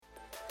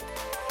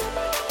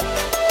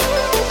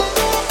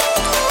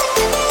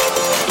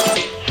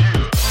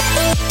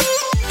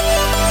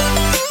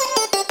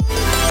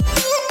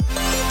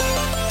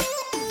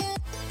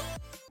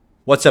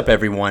What's up,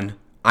 everyone?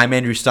 I'm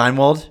Andrew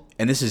Steinwald,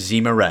 and this is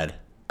Zima Red.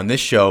 On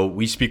this show,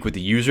 we speak with the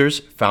users,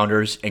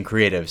 founders, and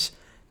creatives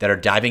that are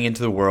diving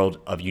into the world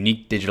of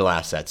unique digital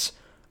assets,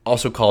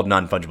 also called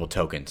non-fungible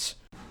tokens.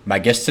 My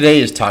guest today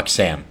is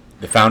Toxsam,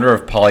 the founder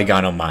of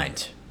Polygonal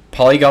Mind.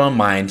 Polygonal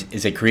Mind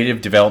is a creative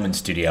development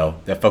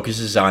studio that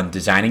focuses on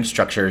designing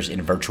structures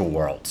in virtual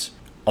worlds.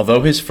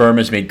 Although his firm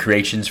has made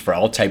creations for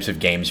all types of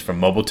games from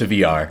mobile to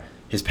VR,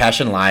 his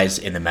passion lies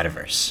in the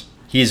Metaverse.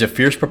 He is a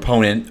fierce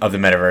proponent of the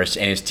Metaverse,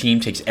 and his team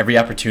takes every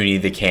opportunity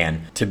they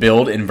can to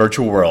build in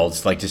virtual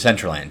worlds like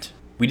Decentraland.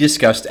 We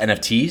discussed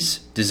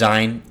NFTs,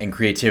 design, and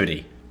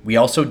creativity. We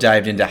also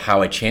dived into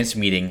how a chance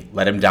meeting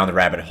led him down the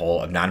rabbit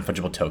hole of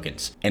non-fungible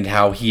tokens, and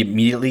how he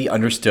immediately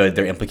understood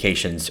their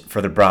implications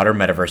for the broader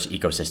Metaverse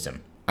ecosystem.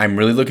 I'm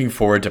really looking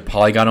forward to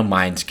Polygonal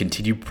Mind's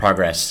continued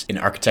progress in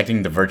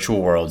architecting the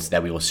virtual worlds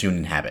that we will soon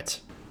inhabit.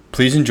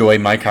 Please enjoy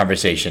my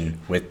conversation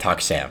with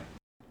Toxsam.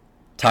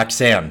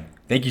 Toxsam,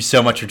 thank you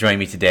so much for joining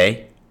me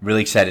today.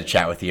 Really excited to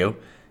chat with you.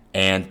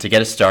 And to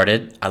get us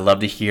started, I'd love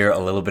to hear a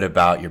little bit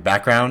about your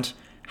background,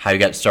 how you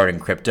got started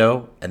in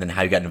crypto, and then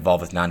how you got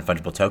involved with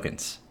non-fungible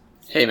tokens.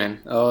 Hey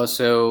man,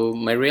 so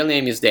my real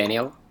name is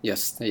Daniel,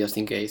 just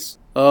in case.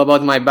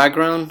 About my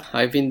background,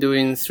 I've been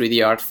doing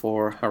 3D art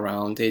for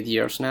around 8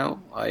 years now.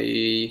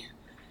 I've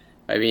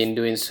been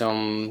doing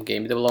some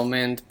game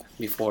development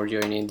before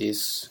joining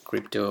this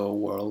crypto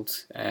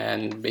world,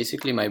 and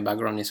basically my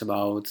background is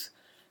about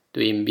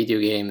doing video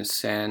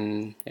games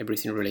and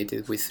everything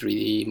related with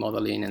 3D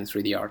modeling and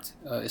 3D art.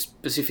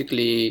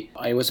 Specifically,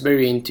 I was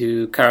very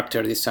into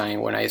character design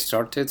when I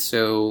started,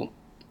 so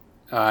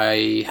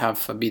I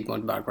have a bit more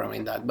background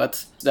in that,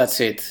 but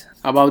that's it.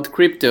 About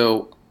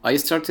crypto, I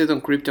started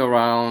on crypto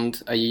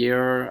around a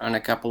year and a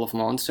couple of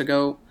months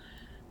ago.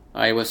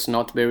 I was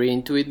not very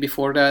into it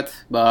before that,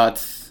 but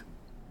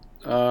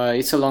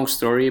it's a long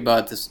story,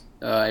 but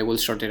I will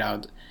sort it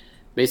out.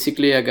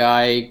 Basically, a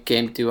guy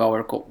came to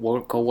our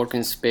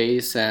co-working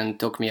space and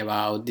talked me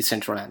about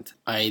Decentraland.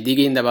 I dig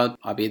in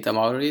a bit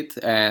about it,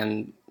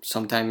 and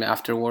sometime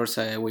afterwards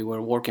we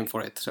were working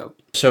for it.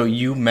 So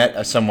you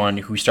met someone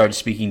who started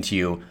speaking to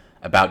you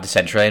about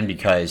Decentraland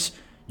because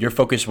your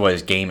focus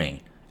was gaming,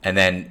 and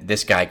then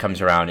this guy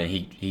comes around and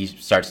he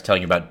starts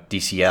telling you about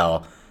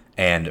DCL,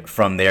 and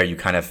from there you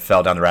kind of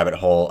fell down the rabbit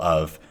hole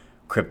of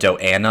crypto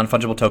and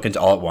non-fungible tokens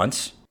all at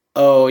once?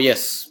 Oh,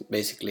 yes,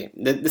 basically.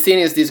 The thing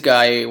is, this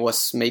guy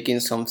was making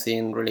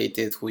something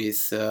related with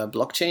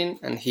blockchain,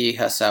 and he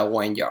has a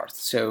wine yard.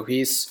 So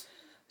he's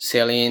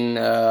selling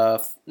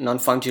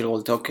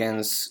non-fungible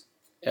tokens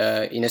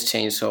in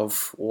exchange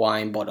of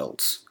wine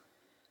bottles.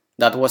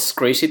 That was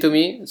crazy to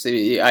me. So,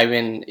 I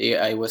mean,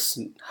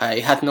 I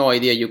had no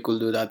idea you could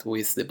do that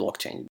with the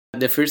blockchain.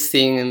 The first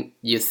thing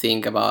you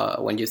think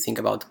about when you think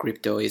about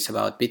crypto is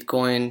about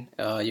Bitcoin,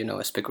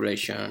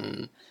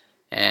 speculation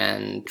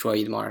and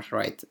trademark,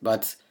 right?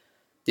 But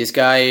this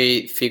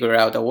guy figured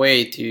out a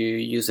way to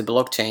use the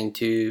blockchain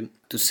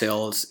to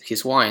sell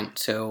his wine.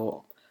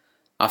 So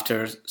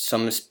after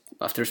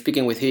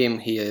speaking with him,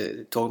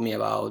 he told me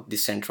about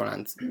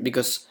Decentraland,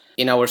 because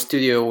in our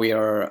studio we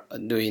are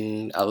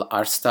doing an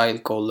art style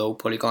called low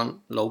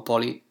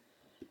poly,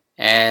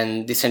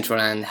 and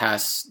Decentraland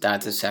has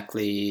that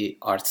exactly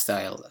art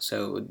style.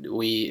 So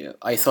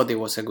I thought it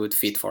was a good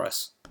fit for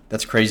us.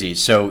 That's crazy.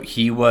 So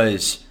he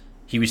was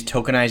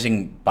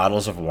tokenizing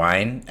bottles of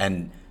wine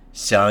and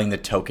selling the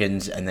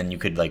tokens, and then you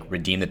could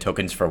redeem the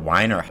tokens for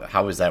wine, or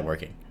how is that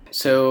working?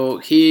 So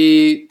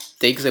he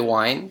takes the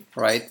wine,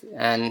 right,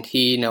 and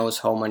he knows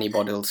how many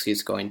bottles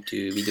he's going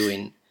to be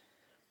doing.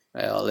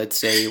 Let's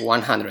say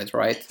 100,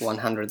 right?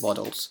 100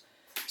 bottles.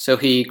 So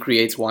he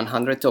creates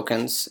 100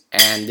 tokens,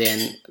 and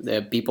then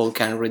the people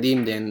can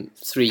redeem them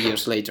 3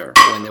 years later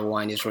when the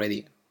wine is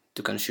ready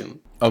to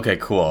consume. Okay,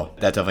 cool.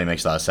 That definitely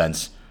makes a lot of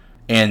sense.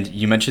 And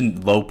you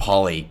mentioned low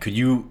poly. Could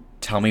you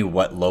tell me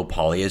what low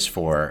poly is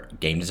for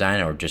game design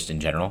or just in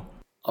general?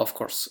 Of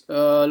course.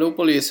 Low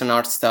poly is an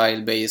art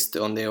style based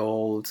on the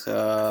old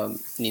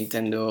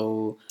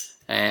Nintendo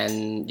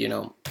and,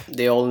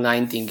 the old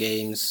 19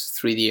 games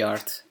 3D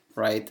art,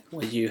 right?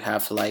 Where you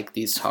have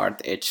these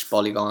hard edge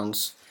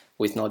polygons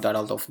with not that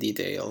lot of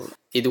detail.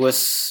 It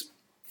was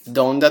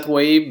done that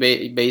way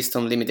based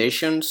on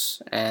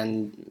limitations,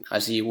 and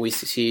as we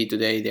see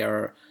today,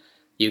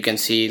 you can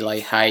see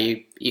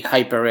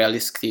hyper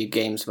realistic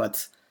games,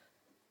 but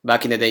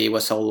back in the day it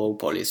was all low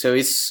poly. So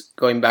it's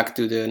going back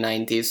to the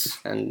 90s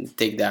and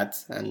take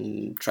that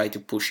and try to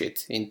push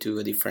it into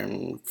a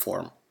different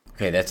form.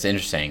 Okay, that's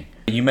interesting.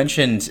 You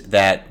mentioned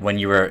that when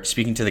you were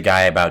speaking to the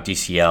guy about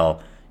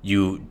DCL,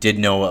 you did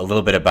know a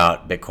little bit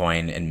about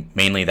Bitcoin, and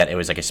mainly that it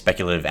was a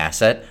speculative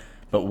asset.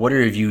 But what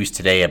are your views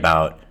today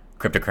about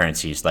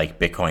cryptocurrencies like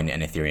Bitcoin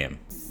and Ethereum?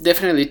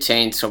 Definitely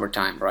changed over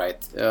time, right?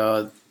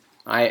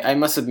 I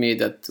must admit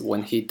that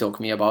when he talked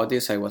me about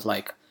this, I was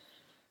like,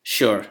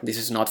 sure, this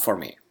is not for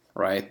me,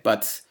 right?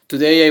 But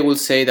today I will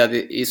say that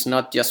it is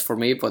not just for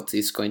me, but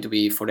it's going to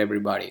be for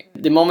everybody.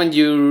 The moment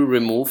you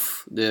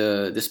remove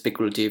the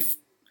speculative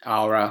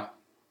aura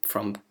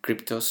from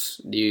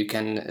cryptos, you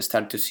can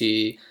start to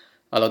see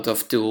a lot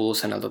of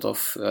tools and a lot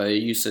of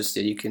uses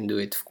that you can do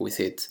it with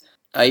it.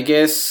 I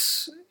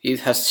guess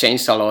it has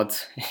changed a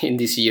lot in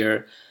this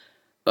year,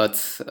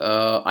 but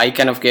I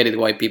kind of get it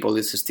why people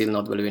is still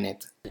not believing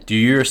it. Do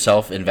you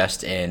yourself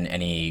invest in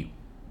any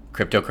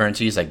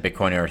cryptocurrencies like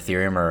Bitcoin or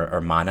Ethereum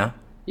or Mana?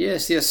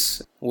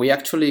 Yes. We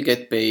actually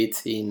get paid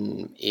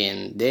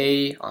in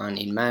Day and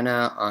in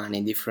Mana and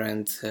in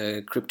different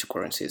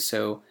cryptocurrencies.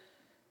 So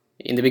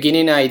in the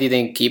beginning, I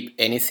didn't keep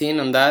anything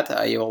on that.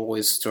 I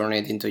always turn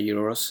it into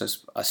euros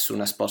as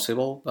soon as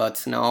possible.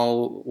 But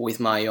now with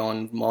my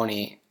own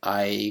money,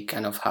 I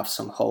kind of have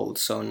some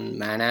holds on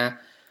Mana,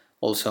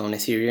 also on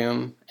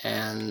Ethereum,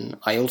 and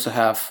I also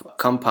have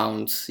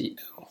compounds.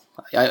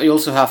 I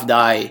also have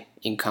DAI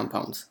in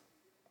compounds,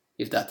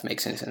 if that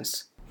makes any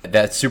sense.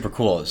 That's super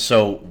cool.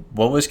 So,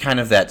 what was kind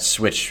of that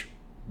switch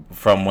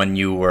from when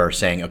you were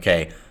saying,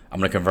 okay, I'm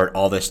going to convert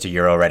all this to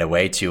euro right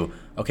away to,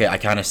 okay, I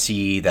kind of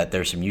see that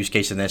there's some use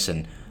case in this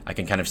and I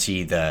can kind of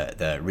see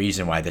the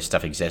reason why this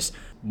stuff exists.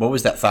 What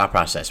was that thought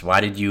process?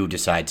 Why did you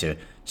decide to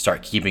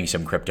start keeping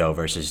some crypto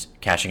versus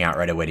cashing out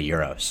right away to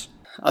euros?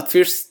 At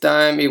first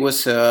time, it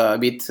was a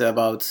bit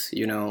about,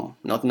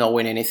 not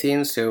knowing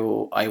anything.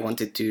 So I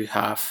wanted to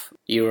have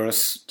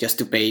euros just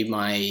to pay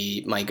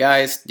my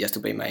guys, just to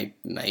pay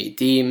my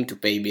team, to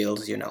pay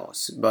bills,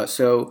 But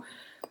so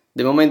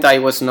the moment I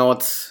was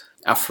not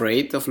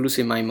afraid of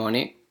losing my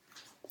money,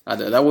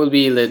 that will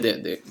be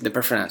the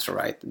perfect answer,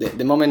 right?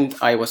 The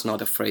moment I was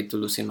not afraid to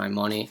losing my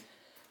money,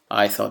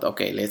 I thought,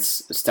 okay,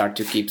 let's start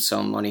to keep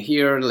some money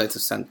here. Let's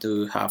start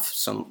to have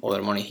some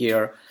other money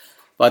here.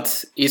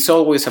 But it's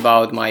always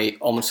about my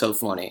own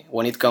self money.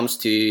 When it comes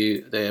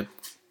to the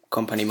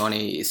company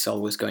money, it's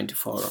always going to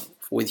fall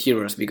with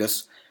euros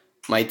because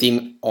my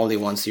team only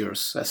wants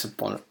euros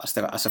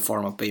as a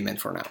form of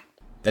payment for now.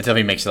 That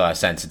definitely makes a lot of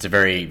sense. It's a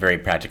very, very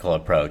practical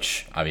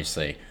approach,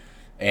 obviously.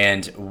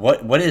 And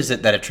what is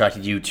it that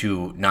attracted you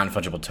to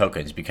non-fungible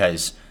tokens?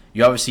 Because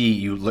you obviously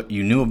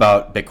you knew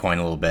about Bitcoin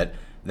a little bit.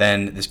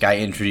 Then this guy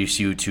introduced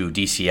you to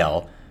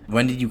DCL.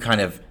 When did you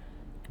kind of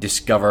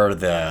discover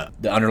the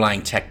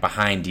underlying tech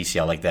behind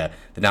DCL, like the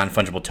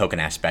non-fungible token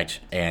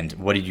aspect? And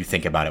what did you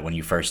think about it when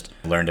you first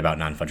learned about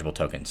non-fungible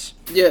tokens?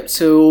 Yeah,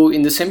 so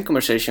in the same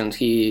conversation,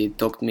 he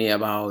talked to me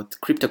about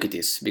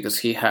CryptoKitties because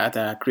he had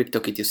a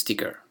CryptoKitties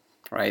sticker,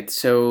 right?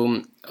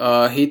 So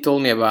he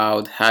told me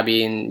about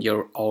having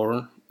your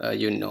own,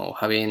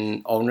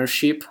 having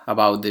ownership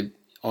about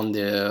on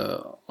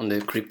the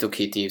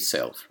CryptoKitty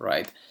itself,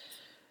 right?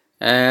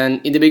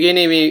 And in the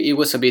beginning, it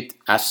was a bit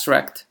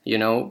abstract,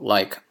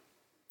 like,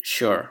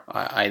 sure,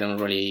 I don't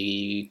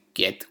really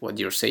get what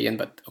you're saying,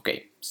 but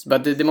okay.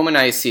 But the moment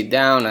I sit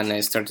down and I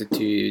started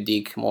to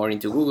dig more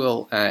into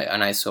Google,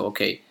 and I saw,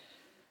 okay,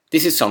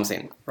 this is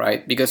something,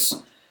 right?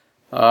 Because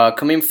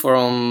coming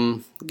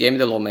from game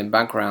development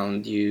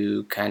background,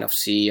 you kind of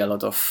see a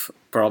lot of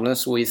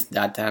problems with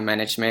data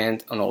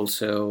management and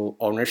also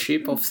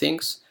ownership of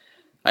things.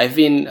 I've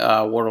been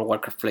a World of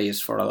Warcraft player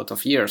for a lot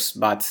of years,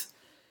 but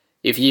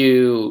if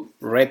you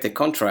read the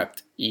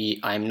contract,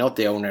 I'm not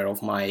the owner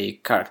of my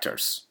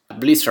characters.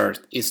 Blizzard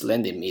is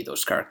lending me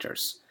those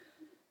characters.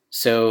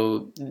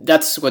 So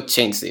that's what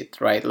changed it,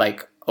 right?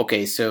 Like,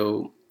 okay,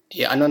 so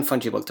yeah, a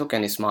non-fungible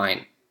token is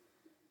mine.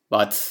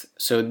 But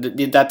so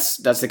that's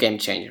the game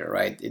changer,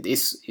 right?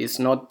 It's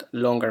not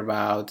longer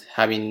about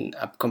having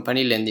a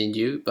company lending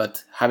you,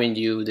 but having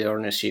you the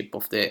ownership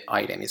of the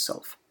item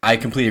itself. I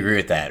completely agree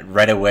with that.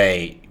 Right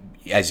away,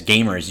 as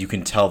gamers, you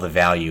can tell the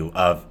value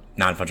of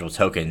non-fungible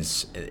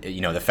tokens,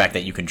 the fact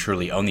that you can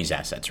truly own these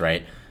assets,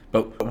 right?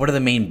 But what are the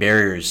main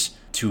barriers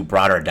to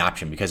broader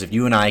adoption? Because if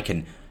you and I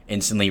can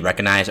instantly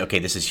recognize, okay,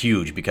 this is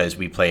huge because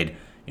we played,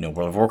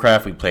 World of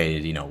Warcraft, we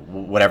played,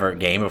 whatever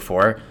game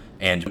before,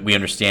 and we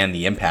understand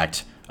the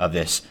impact of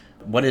this.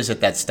 What is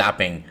it that's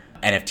stopping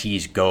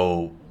NFTs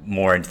go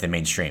more into the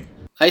mainstream?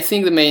 I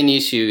think the main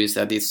issue is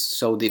that it's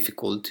so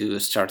difficult to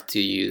start to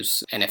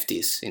use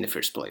NFTs in the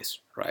first place,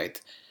 right?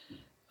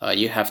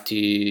 You have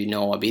to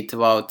know a bit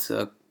about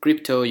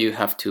crypto, you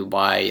have to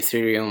buy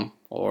Ethereum,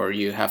 or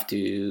you have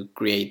to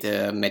create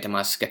a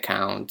MetaMask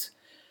account,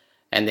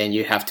 and then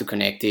you have to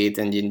connect it,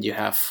 and then you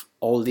have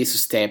all these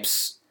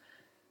steps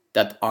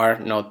that are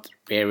not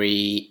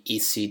very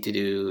easy to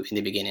do in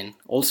the beginning.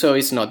 Also,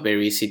 it's not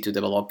very easy to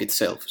develop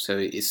itself. So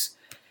it's,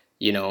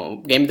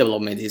 game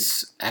development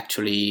is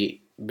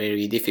actually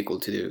very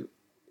difficult to do.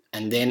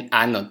 And then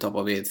add on top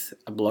of it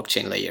a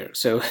blockchain layer.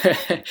 So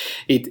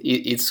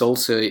it's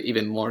also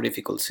even more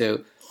difficult.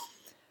 So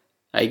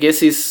I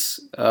guess it's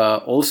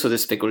also the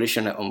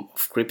speculation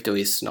of crypto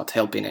is not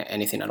helping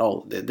anything at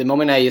all. The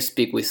moment I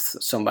speak with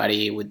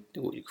somebody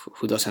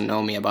who doesn't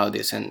know me about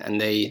this, and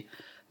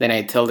then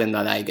I tell them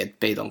that I get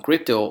paid on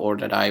crypto or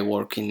that I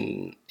work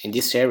in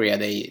this area,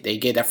 they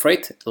get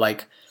afraid.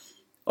 Like,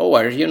 oh,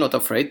 are you not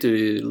afraid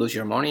to lose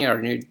your money?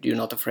 Are you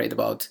not afraid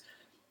about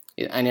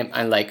it? And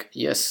I'm like,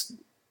 yes,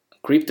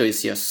 crypto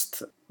is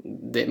just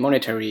the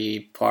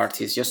monetary part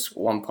is just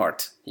one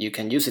part. You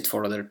can use it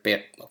for other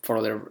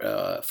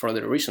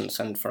reasons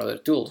and for other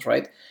tools,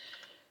 right?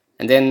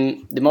 And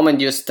then the moment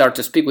you start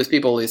to speak with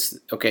people is,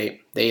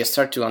 okay, they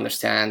start to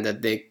understand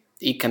that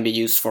it can be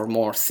used for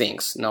more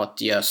things, not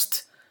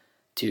just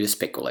to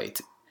speculate.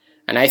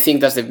 And I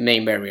think that's the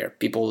main barrier.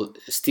 People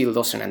still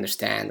doesn't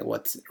understand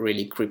what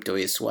really crypto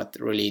is, what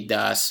really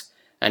does.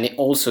 And it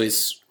also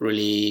is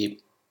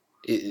really,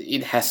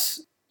 it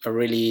has a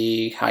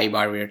really high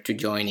barrier to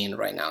join in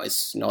right now.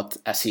 It's not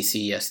as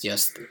easy as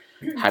just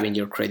having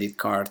your credit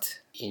card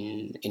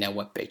in a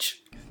web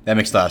page. That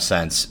makes a lot of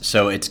sense.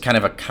 So it's kind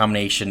of a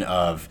combination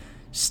of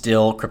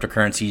still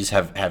cryptocurrencies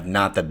have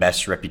not the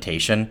best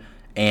reputation,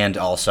 and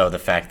also the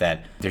fact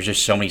that there's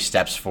just so many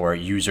steps for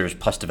users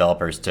plus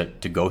developers to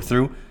go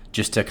through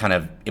just to kind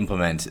of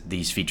implement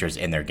these features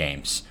in their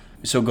games.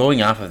 So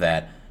going off of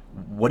that,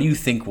 what do you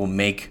think will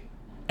make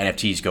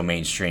NFTs go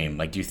mainstream?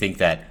 Like, do you think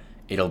that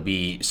it'll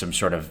be some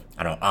sort of,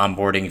 I don't know,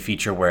 onboarding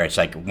feature where it's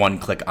like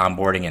one-click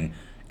onboarding and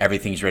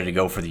everything's ready to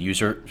go for the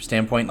user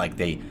standpoint? Like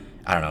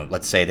I don't know,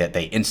 let's say that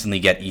they instantly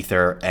get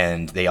Ether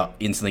and they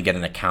instantly get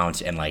an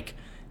account and like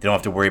they don't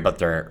have to worry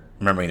about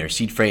remembering their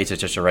seed phrase.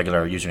 It's just a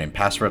regular username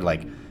password.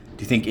 Like, do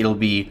you think it'll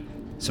be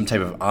some type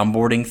of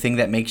onboarding thing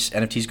that makes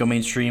NFTs go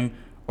mainstream?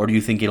 Or do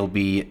you think it'll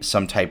be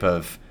some type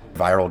of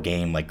viral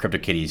game like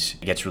CryptoKitties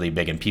gets really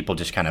big and people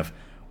just kind of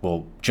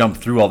will jump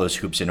through all those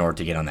hoops in order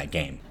to get on that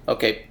game?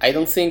 Okay, I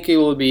don't think it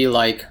will be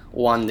like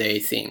one day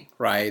thing,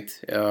 right?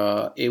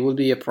 It will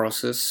be a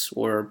process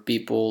where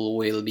people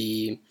will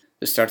be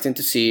starting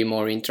to see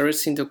more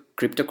interest into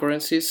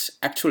cryptocurrencies.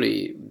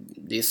 Actually,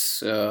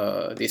 this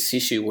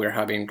issue we're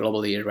having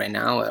globally right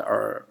now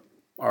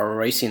are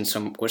raising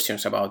some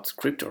questions about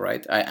crypto,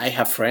 right? I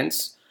have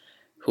friends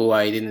who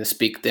I didn't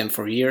speak to them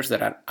for years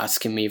that are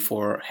asking me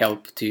for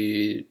help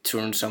to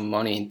turn some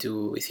money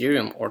into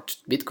Ethereum or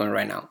Bitcoin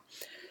right now.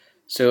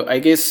 So I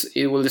guess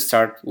it will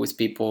start with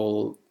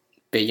people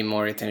paying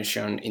more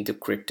attention into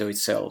crypto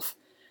itself.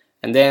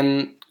 And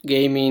then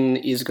gaming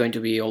is going to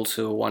be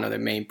also one of the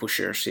main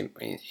pushers in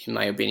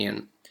my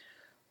opinion.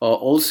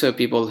 Also,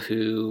 people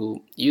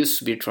who use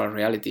virtual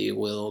reality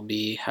will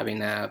be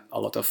having a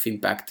lot of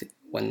impact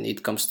when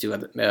it comes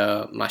to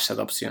mass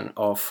adoption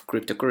of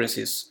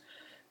cryptocurrencies,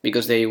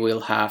 because they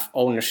will have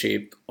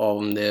ownership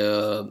on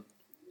the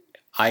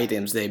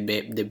items they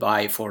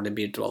buy for the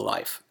virtual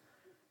life,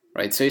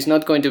 right? So it's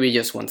not going to be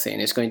just one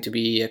thing. It's going to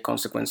be a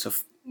consequence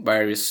of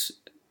various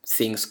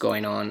things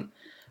going on.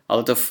 A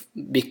lot of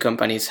big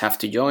companies have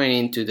to join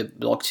into the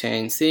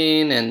blockchain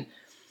thing, and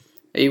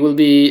it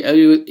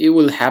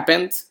will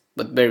happen,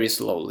 but very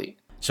slowly.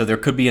 So there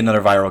could be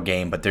another viral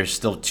game, but there's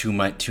still too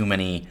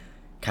many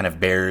kind of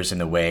barriers in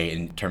the way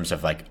in terms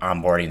of like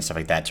onboarding and stuff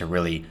like that to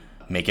really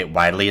make it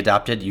widely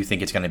adopted. You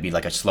think it's going to be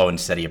like a slow and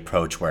steady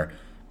approach where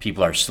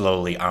people are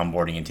slowly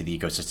onboarding into the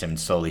ecosystem and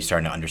slowly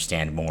starting to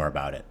understand more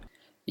about it?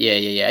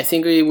 Yeah. I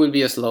think it will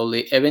be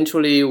slowly.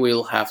 Eventually,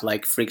 we'll have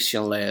like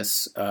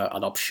frictionless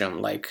adoption,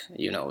 like,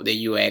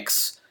 the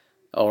UX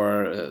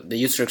or the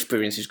user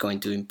experience is going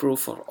to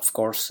improve, of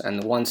course.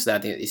 And once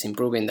that is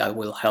improving, that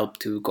will help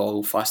to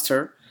go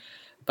faster.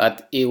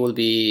 But it will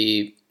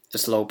be a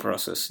slow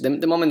process.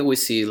 The moment we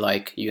see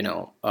like,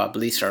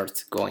 Blizzard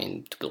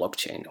going to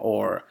blockchain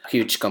or a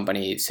huge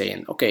company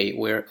saying, okay,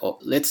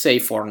 let's say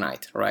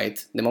Fortnite,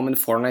 right? The moment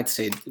Fortnite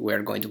said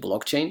we're going to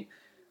blockchain,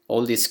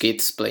 all these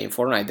kids playing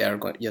Fortnite, they are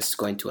just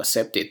going to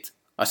accept it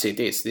as it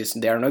is.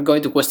 They are not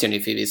going to question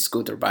if it is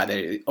good or bad.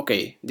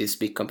 Okay, this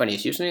big company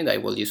is using it, I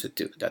will use it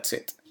too. That's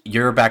it.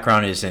 Your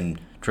background is in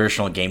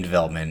traditional game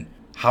development.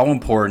 How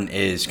important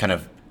is kind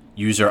of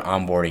user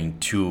onboarding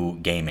to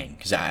gaming?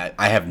 Because I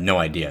have no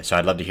idea. So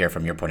I'd love to hear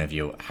from your point of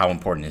view. How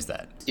important is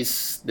that?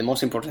 It's the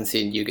most important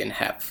thing you can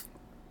have,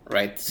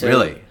 right? So,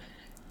 really?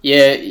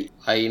 Yeah,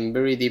 I'm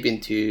very deep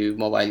into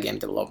mobile game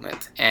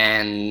development,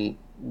 and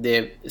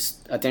the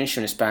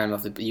attention span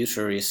of the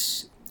user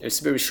is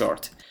very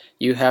short.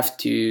 You have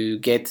to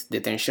get the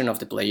attention of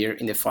the player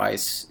in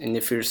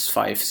the first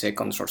 5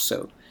 seconds or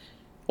so,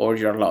 or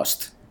you're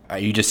lost. Are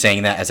you just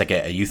saying that as like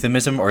a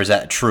euphemism, or is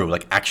that true?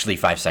 Like actually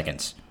 5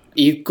 seconds?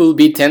 It could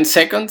be 10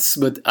 seconds,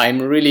 but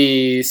I'm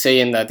really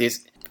saying that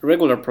this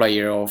regular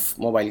player of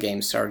mobile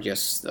games are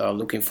just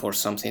looking for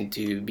something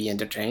to be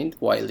entertained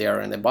while they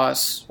are in the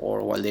bus,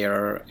 or while they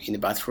are in the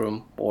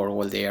bathroom, or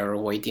while they are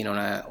waiting on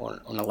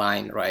a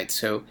line, right?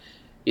 So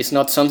it's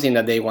not something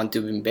that they want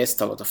to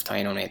invest a lot of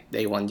time on it.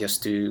 They want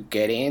just to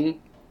get in,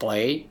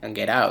 play, and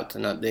get out.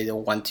 They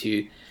don't want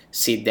to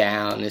sit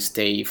down and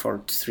stay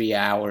for 3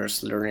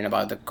 hours learning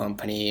about the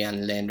company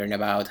and learning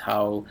about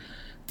how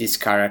these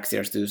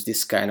characters do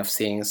this kind of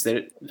things.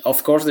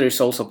 Of course, there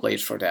is also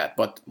players for that,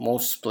 but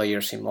most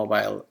players in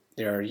mobile,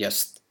 they're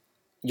just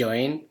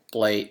join,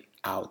 play,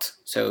 out.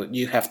 So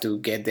you have to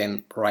get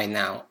them right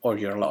now or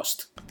you're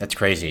lost. That's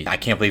crazy. I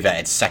can't believe that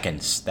it's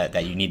seconds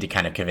that you need to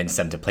kind of convince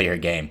them to play your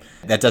game.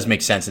 That does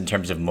make sense in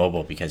terms of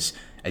mobile because,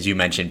 as you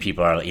mentioned,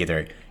 people are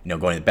either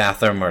going to the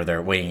bathroom or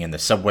they're waiting in the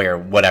subway or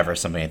whatever,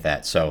 something like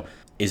that. So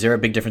is there a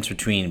big difference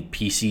between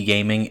PC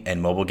gaming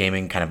and mobile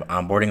gaming kind of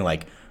onboarding?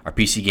 Like, Are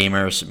PC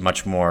gamers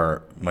much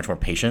more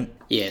patient?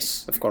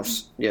 Yes, of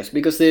course. Yes,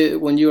 because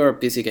when you are a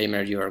PC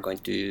gamer, you are going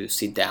to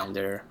sit down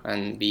there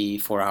and be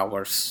 4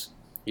 hours,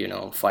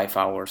 5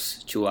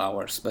 hours, 2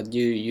 hours, but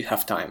you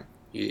have time.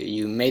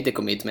 You made the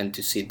commitment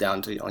to sit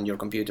down on your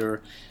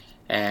computer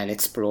and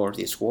explore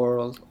this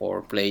world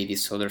or play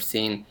this other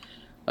thing.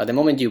 The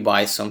moment you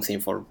buy something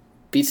for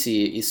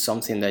PC is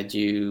something that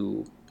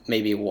you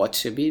maybe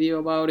watch a video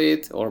about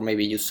it, or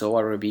maybe you saw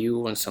a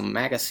review on some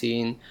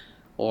magazine,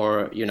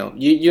 or you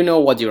know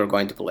what you are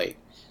going to play.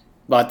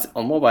 But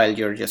on mobile,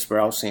 you're just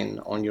browsing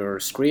on your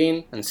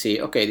screen and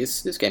see, okay,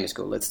 this game is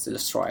cool.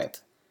 Let's try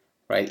it,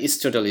 right? It's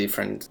totally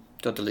different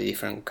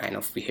kind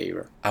of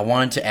behavior. I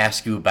wanted to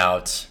ask you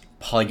about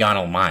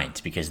Polygonal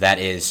Mind because that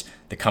is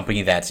the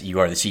company that you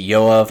are the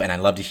CEO of, and I'd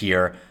love to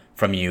hear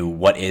from you,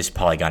 what is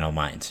Polygonal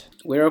Mind?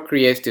 We're a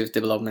creative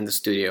development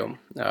studio.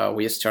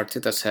 We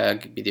started as a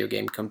video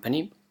game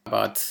company,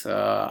 but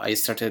I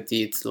started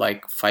it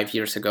like 5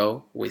 years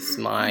ago with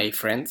my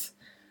friend.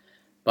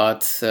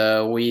 But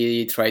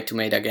we tried to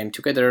make a game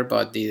together,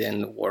 but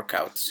didn't work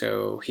out.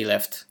 So he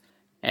left,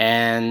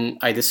 and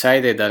I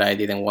decided that I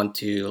didn't want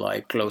to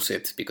like close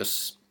it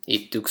because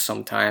it took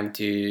some time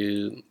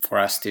for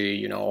us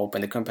to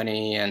open the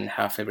company and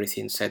have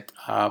everything set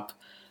up,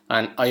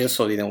 and I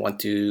also didn't want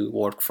to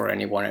work for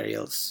anyone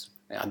else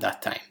at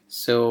that time.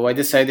 So I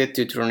decided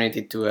to turn it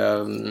into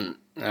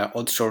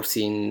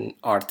outsourcing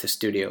art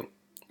studio,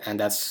 and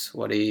that's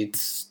what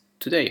it's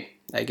today,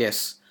 I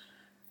guess.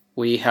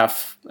 We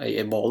have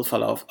evolved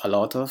a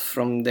lot of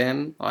from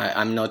them.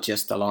 I'm not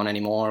just alone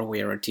anymore.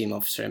 We are a team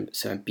of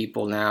seven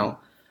people now,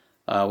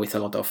 with a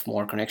lot of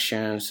more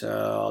connections. A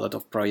lot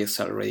of projects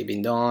already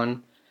been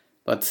done,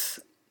 but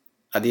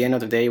at the end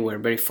of the day, we're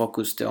very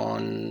focused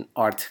on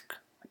art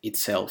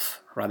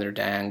itself rather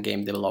than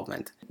game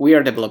development. We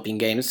are developing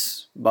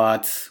games,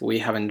 but we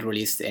haven't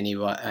released any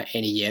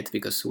yet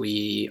because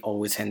we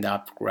always end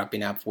up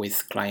wrapping up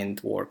with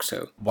client work.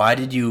 So why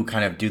did you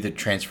kind of do the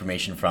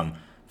transformation from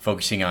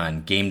focusing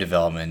on game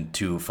development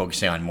to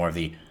focusing on more of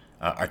the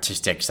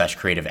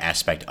artistic/creative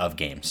aspect of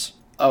games?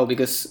 Oh,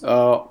 because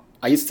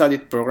I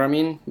studied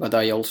programming, but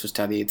I also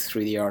studied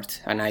 3D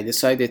art, and I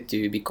decided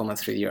to become a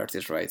 3D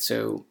artist, right?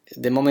 So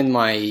the moment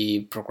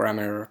my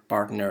programmer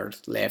partner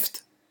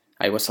left,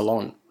 I was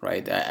alone,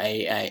 right?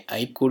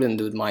 I couldn't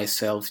do it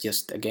myself,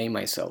 just a game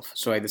myself.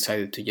 So I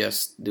decided to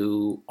just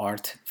do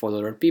art for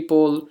other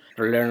people,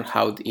 learn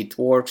how it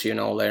works,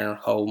 learn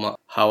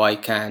how I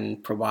can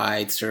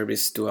provide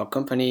service to a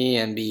company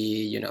and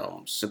be,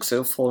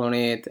 successful on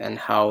it, and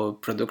how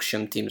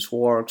production teams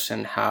works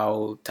and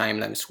how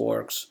timelines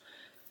works.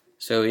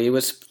 So it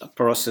was a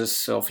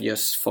process of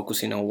just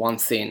focusing on one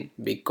thing,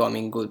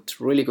 becoming good,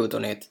 really good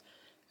on it,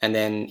 and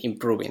then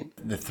improving.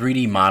 The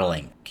 3D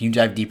modeling, can you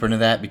dive deeper into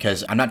that?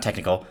 Because I'm not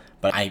technical,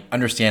 but I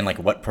understand like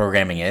what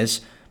programming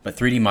is. But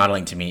 3D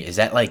modeling to me, is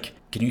that like,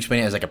 can you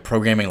explain it as like a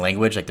programming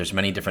language? Like there's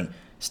many different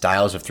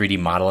styles of 3D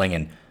modeling,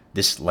 and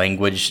this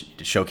language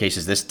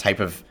showcases this type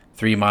of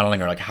 3D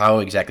modeling, or like how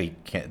exactly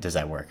does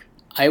that work?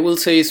 I will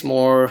say it's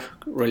more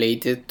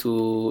related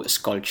to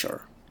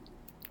sculpture,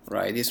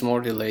 right? It's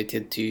more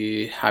related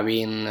to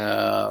having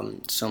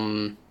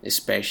some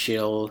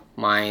special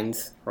mind,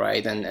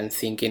 right? And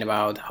thinking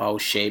about how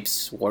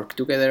shapes work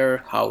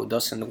together, how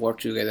doesn't work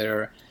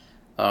together,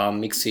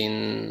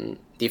 mixing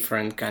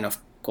different kind of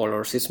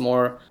colors. It's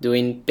more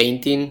doing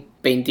painting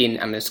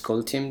and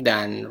sculpting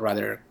than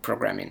rather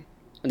programming.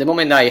 At the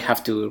moment I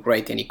have to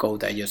write any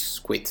code, I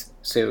just quit.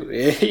 So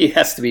it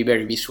has to be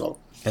very visual.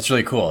 That's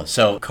really cool.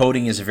 So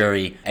coding is a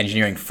very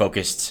engineering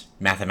focused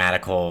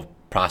mathematical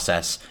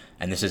process,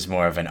 and this is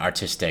more of an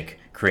artistic,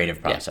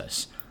 creative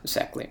process. Yeah,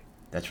 exactly.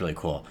 That's really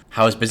cool.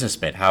 How has business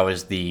been? How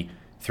has the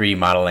 3D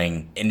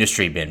modeling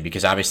industry been?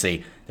 Because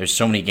obviously there's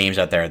so many games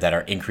out there that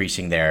are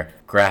increasing their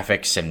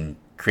graphics and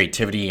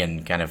creativity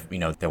and kind of,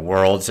 the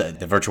worlds,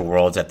 the virtual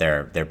worlds that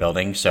they're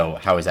building. So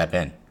how has that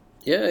been?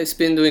 Yeah, it's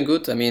been doing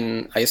good. I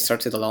mean, I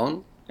started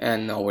alone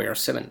and now we are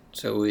seven.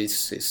 So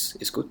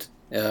it's good.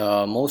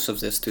 Most of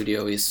the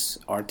studio is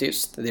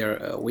artists.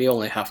 We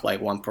only have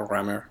like one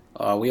programmer.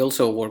 We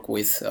also work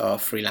with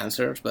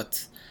freelancers,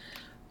 but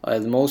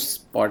the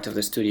most part of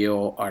the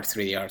studio are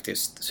 3D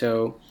artists.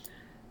 So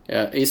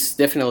it's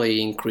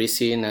definitely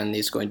increasing, and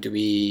it's going to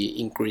be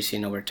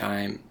increasing over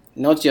time.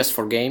 Not just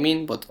for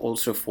gaming, but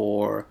also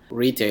for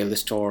retail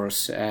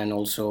stores and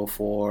also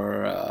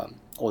for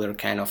other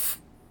kind of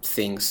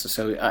things.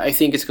 So I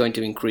think it's going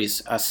to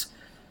increase as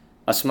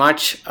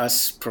much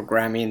as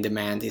programming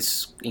demand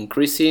is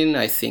increasing.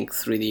 I think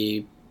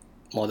 3D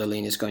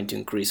modeling is going to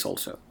increase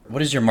also.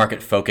 What is your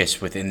market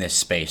focus within this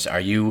space?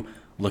 Are you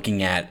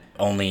looking at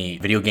only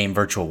video game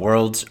virtual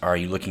worlds? Are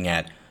you looking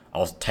at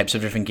all types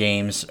of different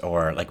games?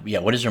 Or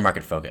what is your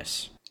market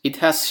focus? It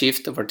has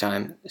shifted over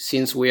time.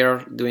 Since we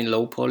are doing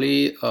low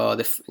poly,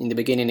 in the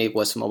beginning it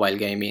was mobile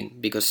gaming,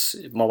 because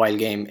mobile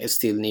game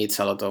still needs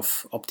a lot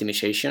of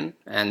optimization,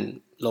 and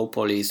low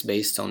poly is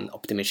based on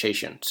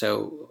optimization.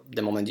 So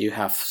the moment you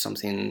have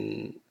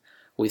something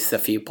with a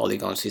few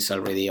polygons, it's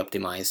already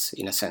optimized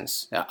in a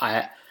sense.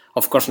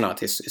 Of course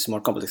not. It's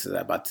more complex than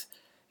that, but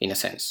in a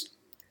sense.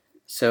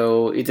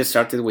 So it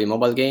started with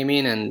mobile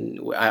gaming, and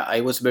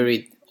I was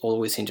very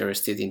always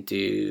interested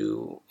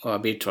into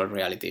virtual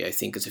reality. I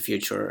think it's the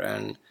future,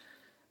 and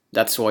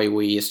that's why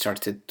we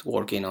started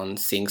working on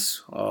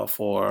things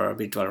for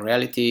virtual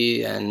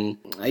reality. And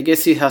I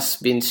guess it has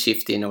been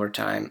shifting over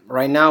time.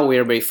 Right now, we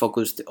are very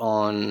focused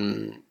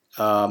on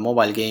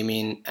mobile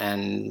gaming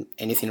and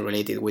anything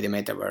related with the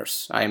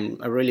metaverse. I'm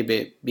a really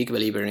big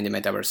believer in the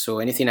metaverse. So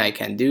anything I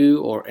can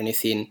do or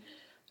anything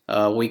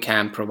we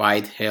can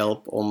provide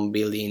help on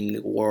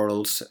building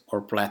worlds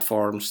or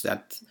platforms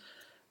that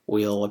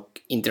will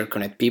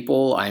interconnect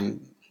people,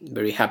 I'm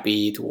very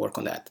happy to work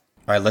on that.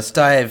 All right, let's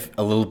dive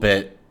a little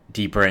bit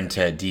deeper into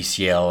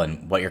DCL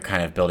and what you're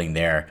kind of building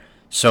there.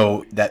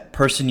 So that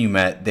person you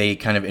met, they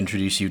kind of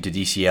introduced you to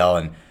DCL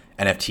and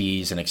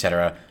NFTs and et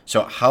cetera.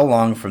 So how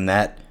long from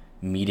that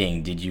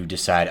meeting did you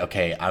decide,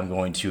 okay, I'm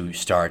going to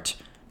start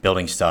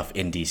building stuff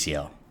in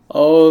DCL?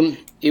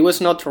 It was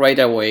not right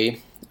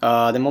away.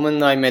 The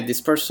moment I met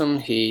this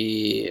person,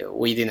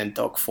 we didn't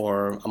talk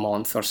for a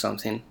month or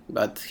something,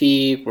 but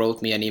he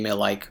wrote me an email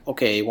like,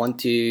 okay, I want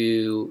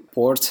to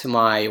port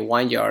my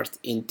vineyard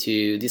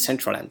into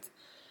Decentraland.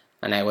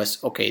 And I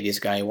was, okay, this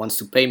guy wants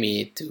to pay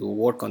me to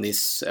work on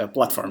this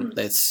platform.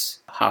 Let's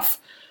have,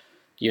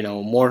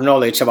 more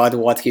knowledge about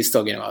what he's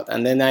talking about.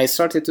 And then I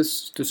started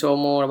to know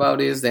more about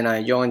this. Then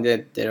I joined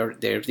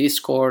their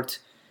Discord.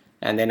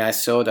 And then I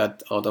saw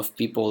that a lot of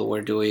people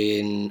were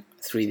doing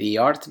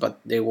 3D art, but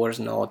they were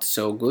not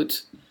so good.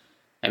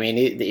 I mean,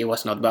 it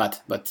was not bad,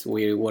 but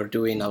we were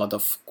doing a lot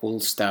of cool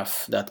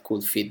stuff that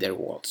could fit their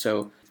world.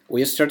 So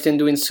we started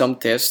doing some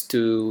tests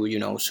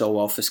to, show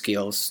off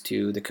skills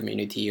to the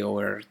community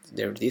over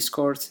their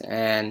Discord.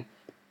 And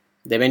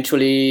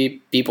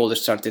eventually people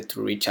started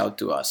to reach out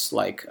to us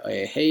like,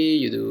 hey,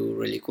 you do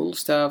really cool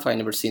stuff. I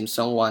never seen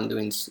someone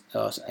doing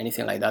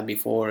anything like that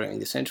before in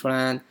the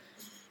Decentraland.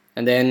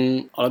 And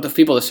then a lot of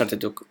people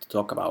started to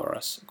talk about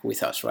us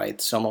with us,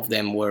 right? Some of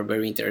them were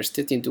very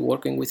interested into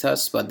working with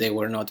us, but they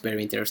were not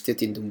very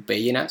interested into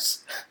paying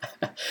us.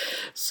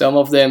 Some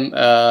of them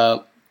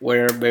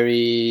were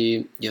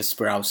very just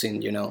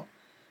browsing,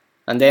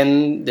 And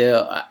then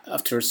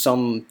after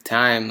some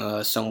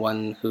time,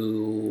 someone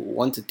who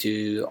wanted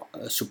to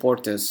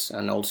support us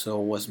and also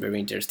was very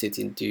interested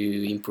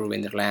into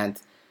improving their land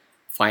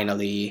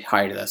finally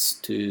hired us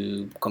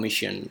to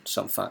commission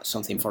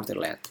something for their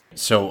land.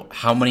 So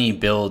how many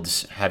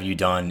builds have you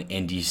done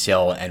in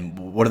DCL and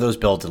what are those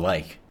builds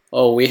like?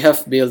 Oh, we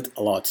have built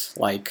a lot.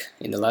 Like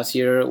in the last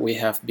year, we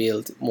have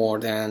built more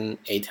than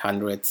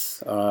 800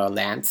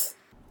 lands.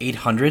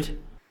 800?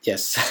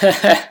 Yes,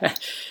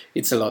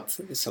 it's a lot.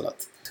 It's a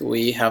lot.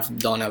 We have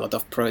done a lot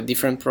of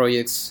different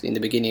projects. In the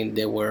beginning,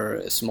 there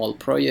were small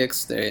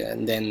projects,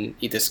 and then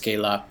it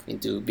scaled up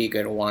into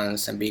bigger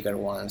ones and bigger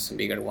ones and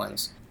bigger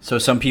ones. So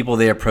some people,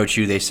 they approach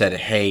you, they said,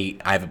 hey,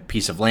 I have a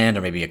piece of land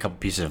or maybe a couple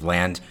pieces of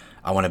land.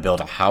 I want to build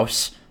a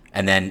house.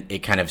 And then it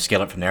kind of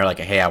scaled up from there, like,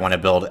 hey, I want to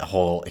build a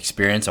whole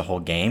experience, a whole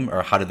game.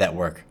 Or how did that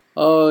work?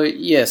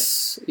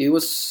 Yes, it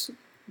was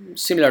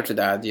similar to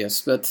that,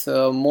 yes, but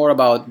more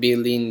about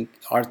building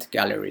art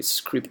galleries,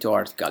 crypto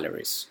art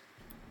galleries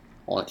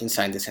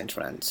inside the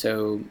Decentraland.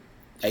 So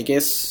I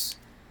guess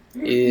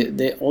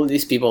all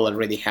these people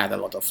already had a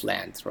lot of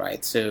land,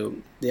 right? So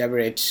the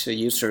average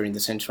user in the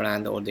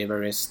Decentraland or the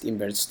average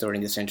investor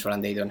in the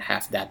Decentraland, they don't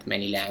have that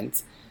many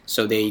land,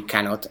 so they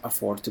cannot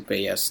afford to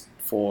pay us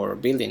for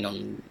building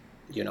on,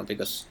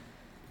 because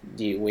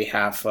we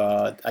have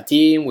a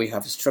team, we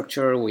have a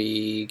structure,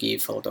 we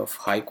give a lot of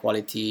high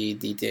quality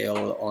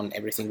detail on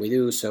everything we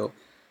do. So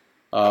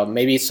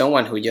maybe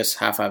someone who just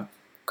have a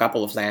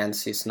couple of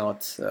lands is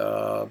not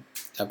a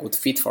good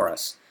fit for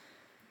us.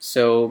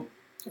 So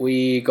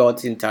we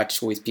got in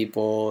touch with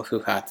people who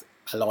had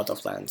a lot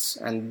of lands,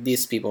 and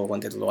these people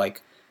wanted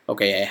like,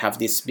 okay, I have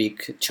this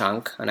big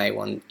chunk and I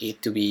want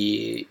it to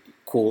be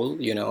cool,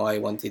 I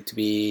want it to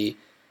be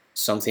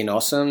something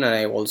awesome, and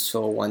I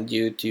also want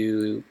you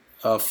to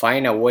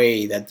find a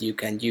way that you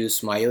can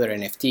use my other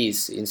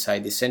NFTs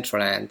inside the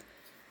Decentraland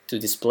to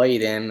display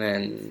them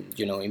and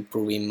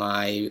improving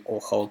my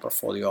whole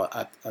portfolio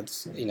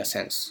in a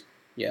sense,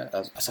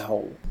 as a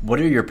whole. What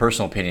are your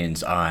personal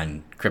opinions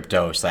on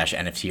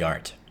crypto/NFT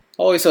art?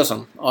 Oh, it's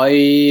awesome.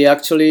 I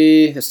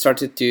actually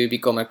started to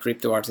become a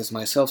crypto artist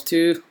myself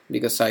too,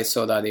 because I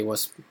saw that it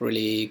was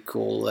really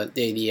cool,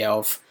 the idea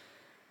of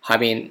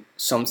having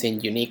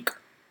something unique.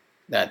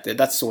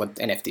 That's what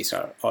NFTs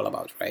are all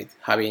about, right?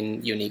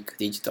 Having unique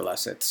digital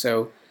assets.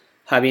 So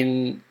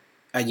having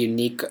a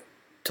unique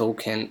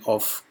token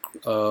of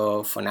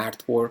an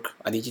artwork,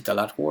 a digital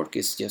artwork,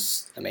 is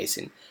just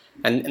amazing.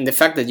 And the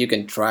fact that you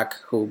can track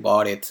who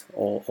bought it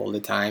all the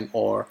time,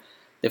 or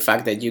the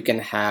fact that you can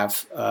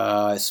have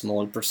a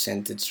small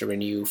percentage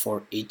revenue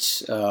for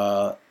each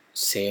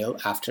sale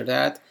after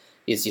that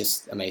is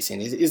just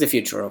amazing. It's the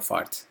future of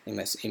art, in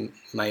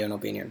my own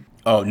opinion.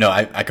 Oh, no,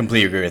 I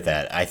completely agree with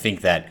that. I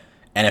think that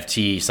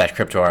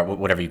NFT/crypto art,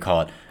 whatever you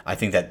call it, I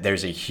think that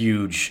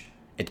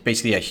it's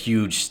basically a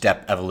huge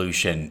step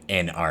evolution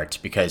in art,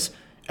 because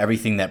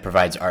everything that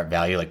provides art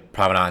value, like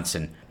provenance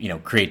and,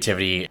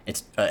 creativity.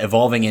 It's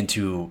evolving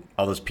into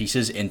all those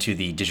pieces into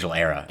the digital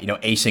era.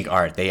 Async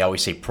art, they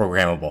always say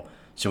programmable.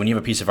 So when you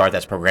have a piece of art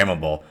that's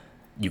programmable,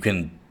 you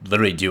can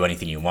literally do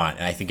anything you want.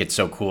 And I think it's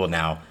so cool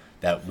now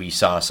that we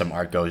saw some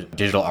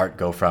digital art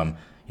go from,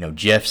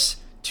 GIFs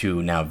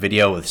to now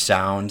video with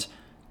sound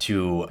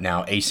to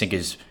now Async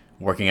is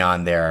working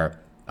on their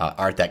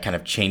art that kind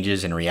of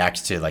changes and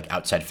reacts to like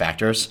outside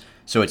factors.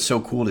 So it's so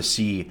cool to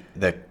see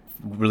the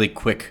really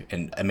quick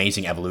and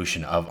amazing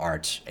evolution of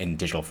art in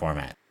digital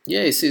format.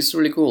 Yeah, it's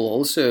really cool.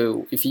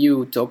 Also, if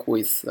you talk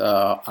with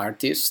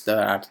artists that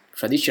are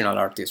traditional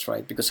artists,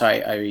 right? Because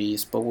I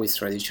spoke with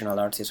traditional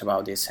artists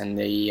about this, and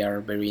they are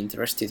very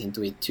interested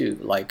into it too.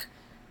 Like,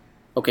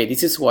 okay,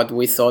 this is what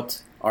we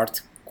thought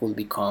art could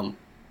become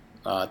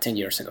 10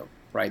 years ago,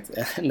 right?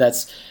 And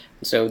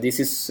this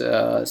is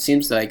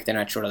seems like the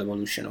natural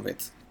evolution of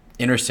it.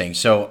 Interesting.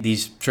 So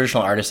these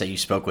traditional artists that you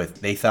spoke with,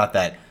 they thought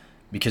that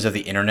because of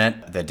the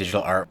internet, the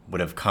digital art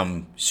would have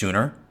come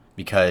sooner,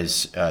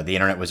 because the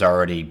internet was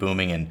already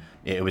booming and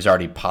it was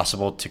already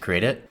possible to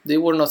create it? They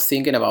were not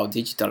thinking about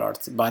digital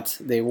art, but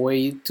the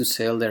way to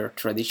sell their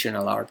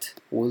traditional art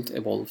would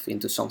evolve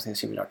into something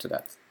similar to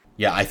that.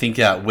 Yeah, I think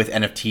that with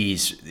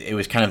NFTs, it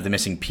was kind of the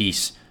missing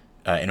piece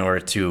in order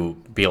to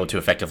be able to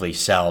effectively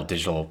sell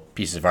digital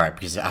pieces of art,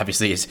 because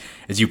obviously,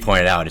 as you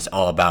pointed out, it's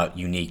all about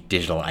unique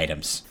digital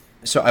items.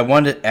 So I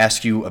wanted to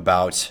ask you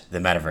about the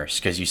Metaverse,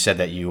 because you said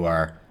that you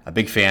are a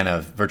big fan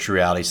of virtual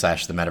reality /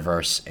 the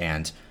Metaverse,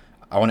 and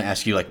I want to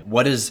ask you, like,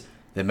 what is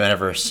the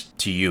Metaverse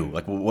to you?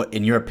 Like, what,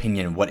 in your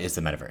opinion, what is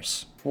the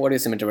Metaverse? What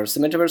is the Metaverse? The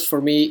Metaverse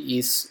for me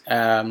is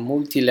a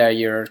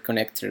multi-layer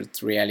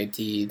connected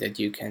reality that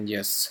you can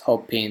just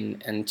hop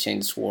in and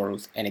change the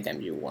world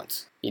anytime you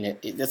want.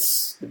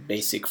 That's the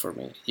basic for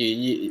me.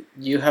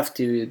 You have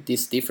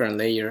these different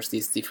layers,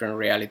 these different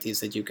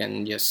realities that you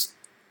can just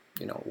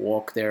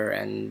walk there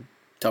and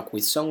talk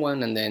with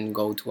someone and then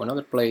go to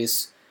another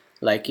place,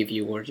 like if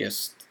you were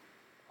just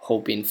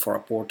hoping for a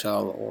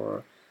portal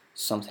or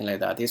something like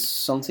that. It's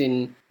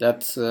something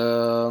that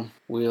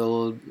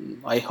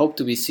I hope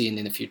to be seen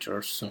in the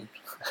future soon.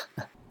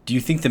 Do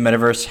you think the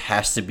metaverse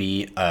has to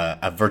be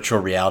a virtual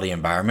reality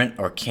environment,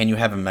 or can you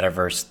have a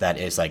metaverse that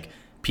is like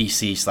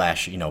PC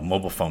 /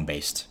 mobile phone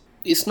based?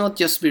 It's not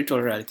just virtual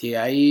reality.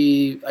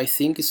 I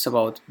think it's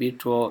about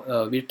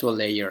virtual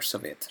layers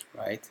of it,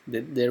 right?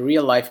 The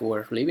real life we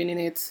are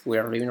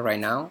living right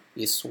now,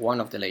 is one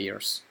of the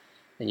layers.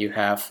 Then you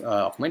have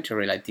augmented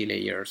reality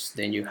layers.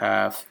 Then you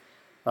have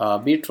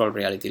virtual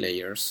reality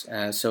layers.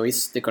 So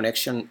it's the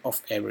connection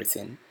of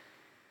everything.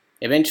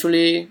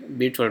 Eventually,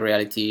 virtual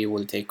reality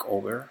will take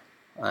over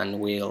and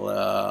will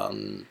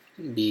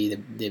be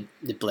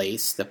the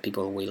place that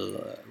people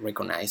will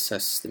recognize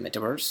as the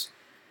metaverse.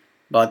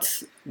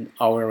 But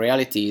our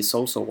reality is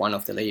also one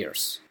of the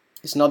layers.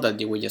 It's not that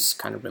we just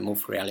kind of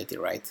remove reality,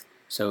 right?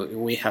 So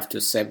we have to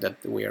accept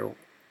that we are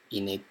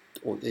in it.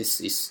 This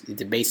is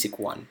the basic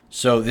one.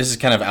 So this is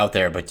kind of out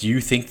there, but do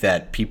you think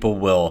that people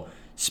will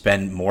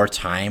spend more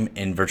time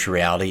in virtual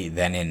reality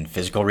than in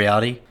physical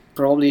reality?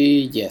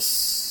 Probably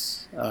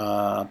yes.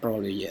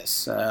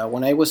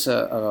 When I was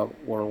a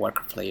World of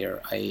Warcraft player,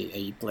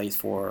 I played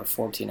for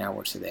 14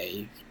 hours a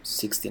day,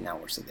 16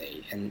 hours a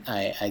day, and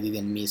I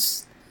didn't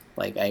miss.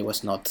 Like, I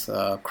was not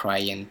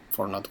crying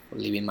for not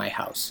leaving my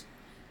house.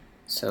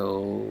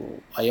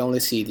 So I only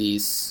see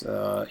these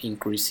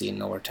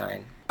increasing over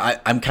time.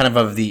 I'm kind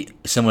of the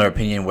similar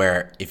opinion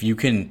where if you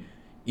can,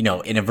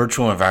 in a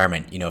virtual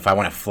environment, if I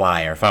want to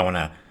fly or if I want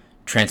to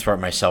transport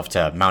myself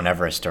to Mount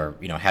Everest or,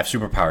 have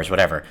superpowers,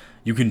 whatever,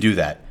 you can do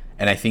that.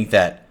 And I think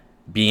that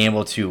being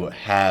able to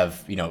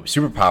have,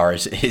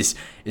 superpowers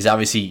is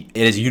obviously,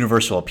 it has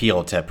universal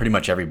appeal to pretty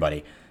much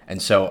everybody.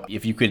 And so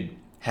if you could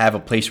have a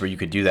place where you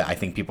could do that, I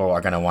think people are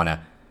going to want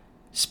to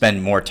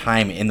spend more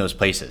time in those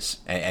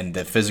places. And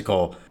the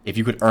physical, if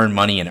you could earn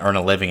money and earn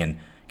a living and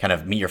kind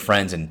of meet your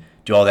friends and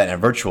do all that in a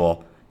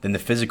virtual, then the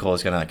physical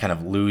is going to kind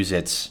of lose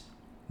its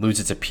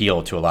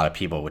appeal to a lot of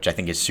people, which I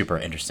think is super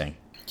interesting.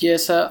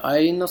 Yes,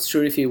 I'm not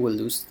sure if it will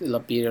lose the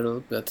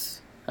appeal, but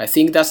I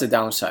think that's the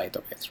downside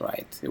of it,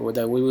 right?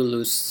 That we will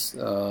lose.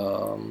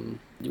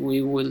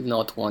 We will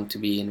not want to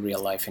be in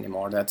real life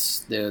anymore. That's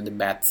the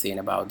bad thing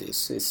about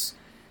this. Is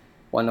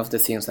one of the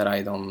things that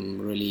I don't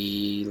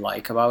really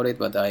like about it,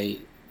 but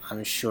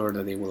I'm sure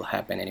that it will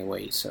happen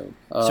anyway. So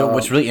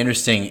what's really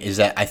interesting is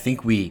that I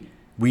think we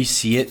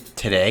see it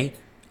today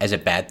as a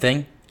bad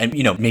thing, and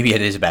maybe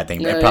it is a bad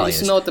thing. But it probably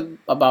it's is. not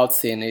a bad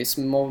thing. It's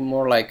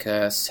more like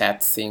a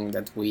sad thing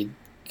that we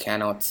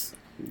cannot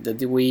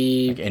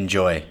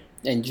enjoy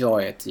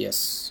it.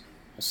 Yes,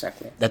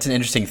 exactly. That's an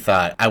interesting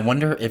thought. I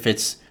wonder if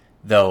it's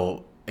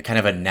though kind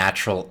of a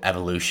natural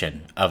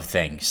evolution of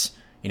things.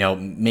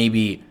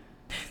 Maybe.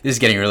 This is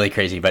getting really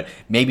crazy, but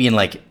maybe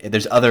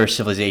there's other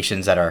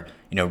civilizations that are,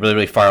 really,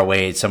 really far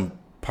away in some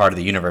part of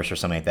the universe or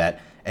something like that.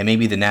 And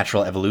maybe the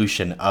natural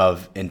evolution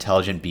of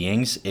intelligent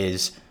beings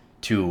is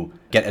to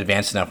get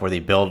advanced enough where they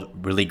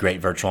build really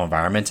great virtual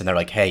environments. And they're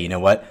like, hey, you know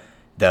what?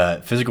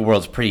 the physical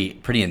world is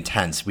pretty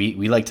intense.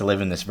 We like to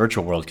live in this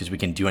virtual world because we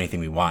can do anything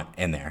we want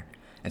in there.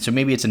 And so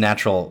maybe it's a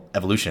natural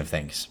evolution of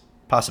things,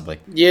 possibly.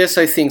 Yes,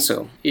 I think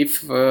so.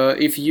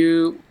 If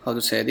you, how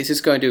to say, this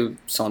is going to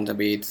sound a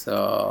bit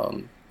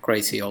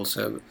crazy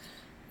also.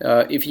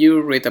 If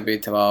you read a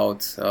bit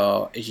about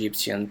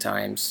Egyptian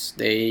times,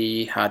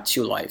 they had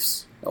two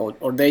lives,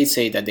 or they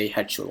say that they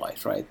had two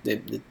lives, right?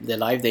 The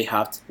life they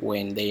had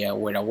when they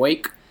were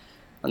awake,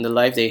 and the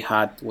life they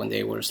had when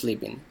they were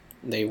sleeping.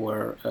 They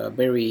were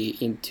very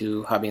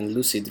into having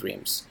lucid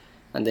dreams,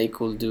 and they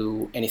could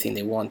do anything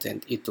they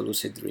wanted into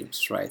lucid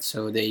dreams, right?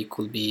 So they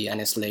could be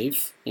an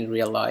slave in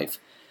real life,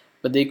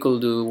 but they could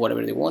do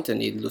whatever they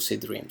wanted in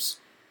lucid dreams.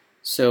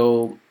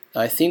 So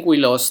I think we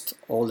lost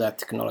all that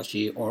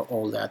technology or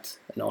all that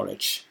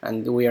knowledge,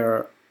 and we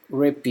are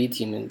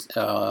repeating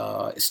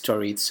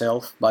story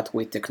itself, but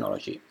with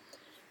technology.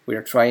 We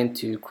are trying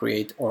to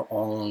create our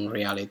own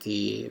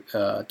reality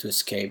to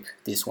escape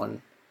this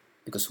one,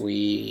 because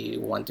we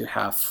want to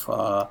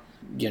have,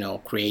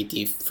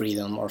 creative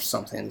freedom or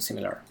something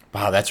similar.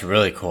 Wow, that's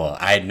really cool.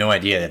 I had no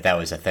idea that that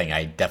was a thing.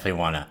 I definitely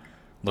want to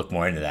look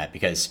more into that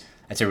because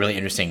that's a really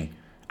interesting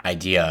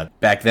idea.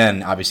 Back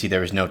then, obviously,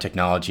 there was no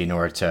technology in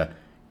order to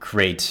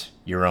create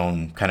your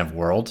own kind of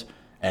world.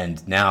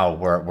 And now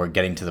we're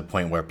getting to the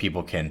point where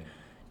people can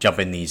jump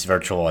in these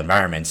virtual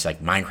environments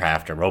like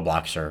Minecraft or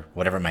Roblox or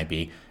whatever it might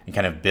be and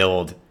kind of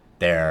build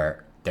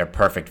their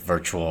perfect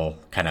virtual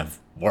kind of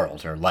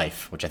world or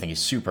life, which I think is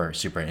super,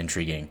 super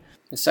intriguing.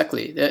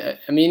 Exactly.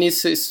 I mean,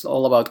 it's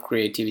all about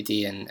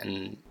creativity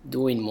and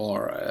doing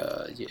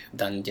more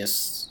than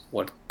just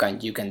what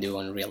you can do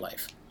in real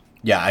life.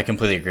 Yeah, I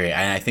completely agree.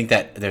 And I think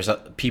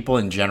that people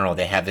in general,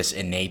 they have this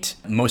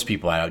most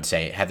people I would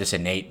say have this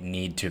innate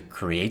need to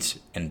create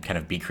and kind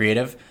of be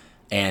creative.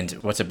 And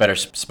what's a better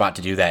spot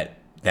to do that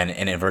than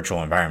in a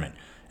virtual environment?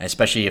 And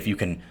especially if you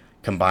can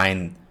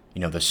combine,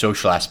 the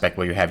social aspect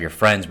where you have your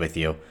friends with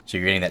you. So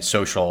you're getting that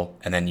social,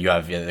 and then you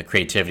have the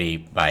creativity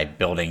by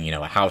building,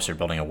 a house or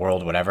building a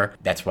world, whatever.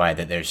 That's why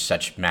that there's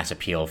such mass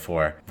appeal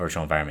for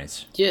virtual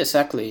environments. Yeah,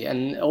 exactly.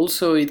 And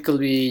also it could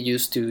be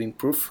used to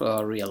improve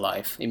real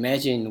life.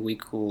 Imagine we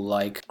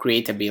could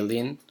create a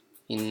building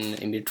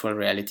in virtual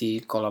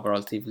reality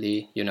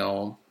collaboratively,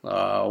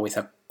 with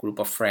a group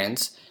of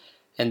friends,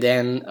 and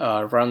then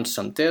run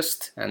some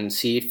tests and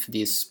see if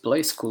this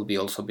place could be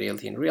also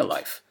built in real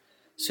life.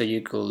 So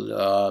you could,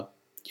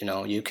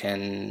 you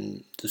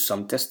can do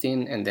some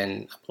testing and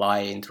then apply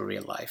into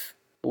real life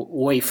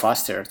way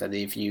faster than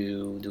if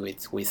you do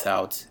it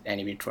without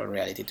any virtual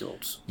reality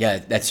tools. Yeah,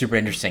 that's super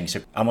interesting.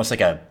 So almost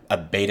like a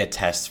beta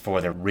test for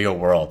the real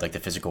world, like the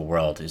physical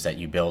world, is that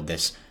you build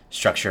this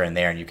structure in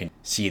there and you can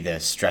see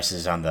the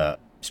stresses on the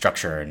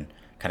structure and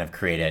kind of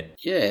create it.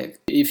 Yeah,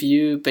 if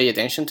you pay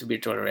attention to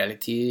virtual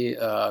reality,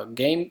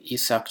 game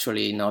is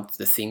actually not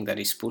the thing that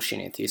is pushing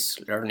it, it's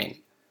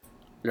learning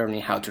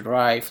how to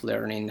drive,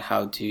 learning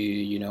how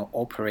to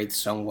operate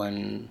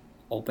someone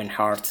open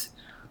heart,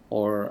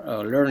 or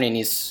learning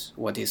is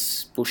what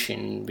is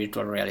pushing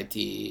virtual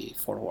reality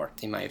forward,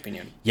 in my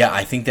opinion. Yeah,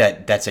 I think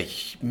that that's a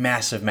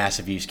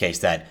massive use case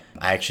that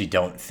I actually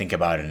don't think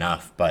about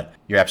enough. But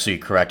you're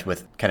absolutely correct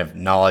with kind of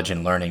knowledge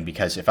and learning,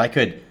 because if I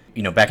could,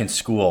 back in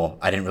school,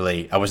 I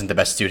wasn't the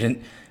best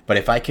student, but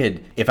if I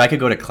could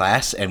go to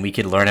class and we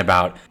could learn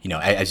about,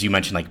 as you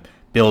mentioned, like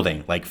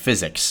building, like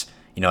physics,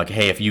 like,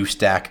 hey, if you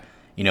stack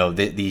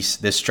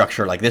this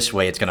structure like this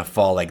way, it's going to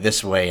fall like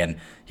this way, and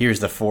here's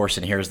the force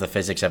and here's the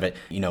physics of it.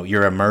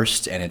 You're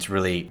immersed, and it's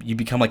really, you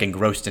become like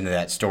engrossed into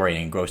that story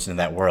and engrossed into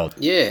that world.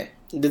 Yeah,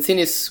 the thing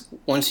is,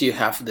 once you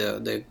have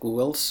the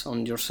Googles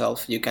on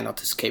yourself, you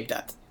cannot escape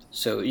that.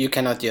 So you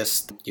cannot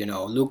just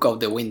look out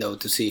the window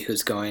to see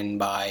who's going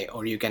by,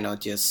 or you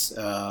cannot just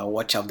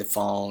watch out the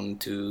phone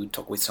to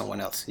talk with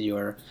someone else.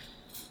 You're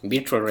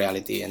virtual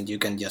reality, and you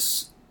can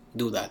just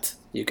do that.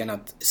 You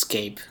cannot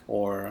escape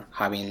or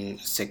having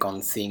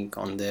second thing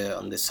on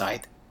the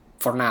side.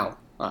 For now,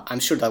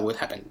 I'm sure that will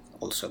happen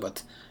also,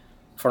 but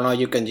for now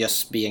you can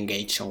just be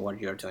engaged on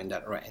what you're doing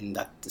that right in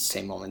that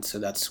same moment. So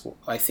that's,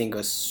 I think,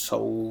 is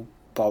so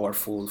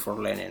powerful for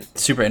learning.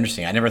 Super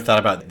interesting. I never thought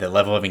about the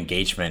level of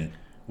engagement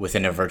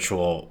within a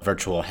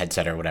virtual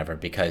headset or whatever,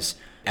 because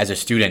as a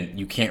student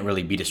you can't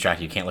really be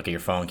distracted. You can't look at your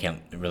phone,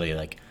 can't really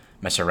like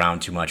mess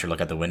around too much or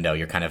look out the window.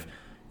 You're kind of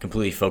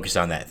completely focused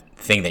on that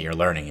thing that you're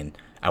learning, and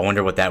I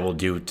wonder what that will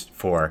do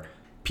for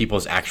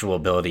people's actual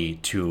ability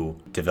to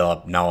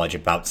develop knowledge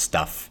about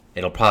stuff.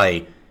 It'll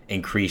probably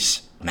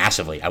increase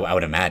massively, I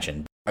would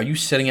imagine. Are you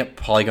setting up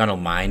polygonal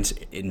minds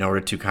in order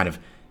to kind of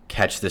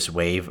catch this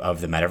wave of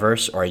the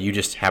metaverse, or are you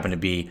just happen to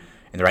be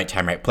in the right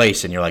time, right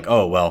place, and you're like,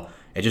 oh, well,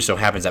 it just so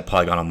happens that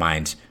polygonal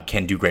minds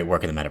can do great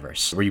work in the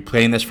metaverse? Were you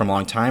planning this from a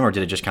long time, or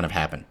did it just kind of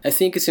happen? I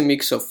think it's a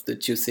mix of the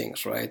two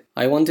things, right?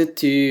 I wanted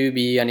to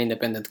be an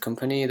independent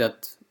company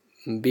that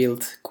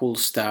built cool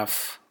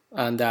stuff,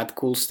 and that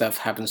cool stuff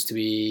happens to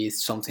be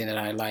something that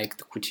I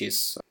liked, which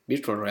is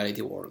virtual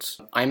reality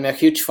worlds. I'm a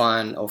huge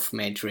fan of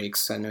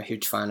Matrix. I'm a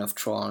huge fan of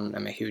Tron.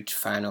 I'm a huge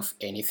fan of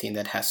anything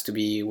that has to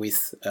be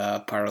with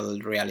parallel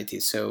reality.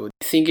 So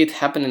I think it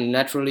happened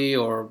naturally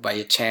or by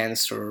a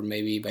chance or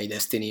maybe by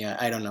destiny.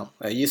 I don't know.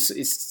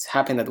 It's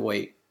happened that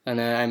way. And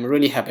I'm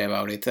really happy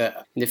about it.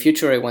 In the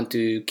future, I want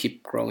to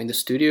keep growing the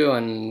studio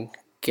and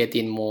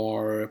getting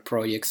more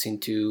projects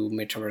into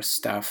metaverse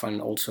stuff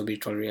and also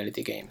virtual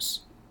reality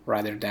games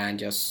rather than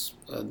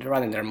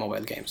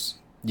mobile games.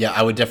 Yeah,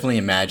 I would definitely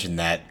imagine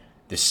that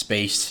the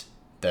space,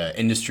 the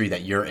industry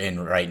that you're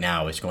in right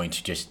now is going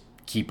to just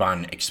keep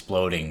on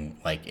exploding,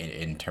 like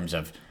in terms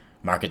of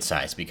market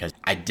size, because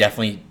I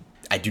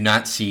do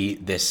not see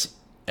this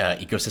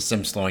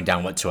ecosystem slowing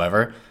down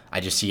whatsoever. I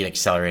just see it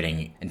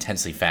accelerating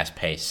intensely fast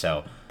pace.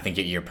 So I think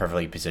you're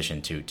perfectly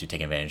positioned to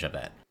take advantage of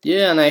that.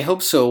 Yeah, and I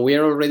hope so. We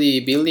are already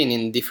building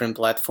in different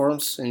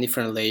platforms, in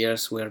different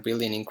layers. We are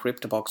building in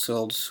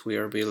CryptoVoxels, we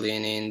are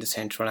building in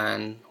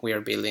Decentraland, we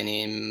are building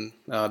in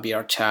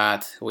VR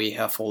Chat. We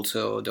have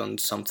also done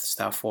some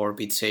stuff for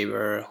Beat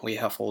Saber. We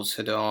have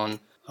also done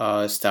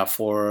stuff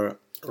for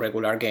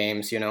regular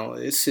games. You know,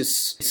 this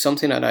is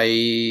something that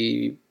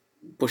I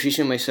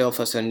position myself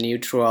as a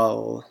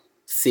neutral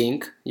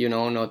thing. You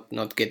know,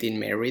 not getting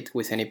married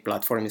with any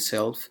platform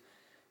itself,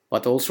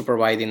 but also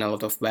providing a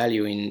lot of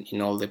value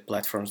in all the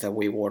platforms that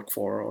we work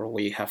for or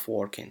we have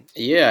working.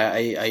 Yeah,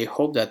 I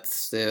hope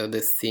that's the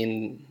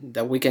thing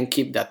that we can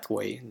keep that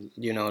way,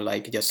 you know,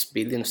 like just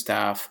building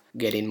stuff,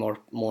 getting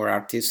more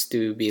artists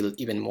to build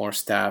even more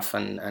stuff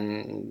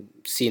and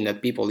seeing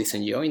that people is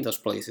enjoying those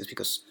places.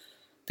 Because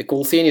the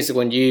cool thing is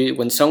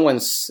when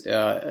someone's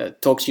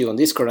talks to you on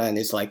Discord and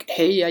it's like,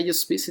 hey, I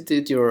just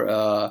visited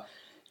your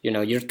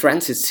your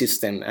transit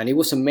system and it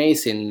was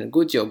amazing,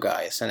 good job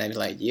guys, and I'm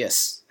like,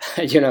 yes.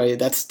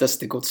 That's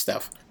the good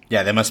stuff.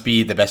 Yeah, that must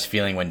be the best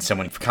feeling when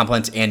someone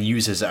compliments and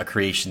uses a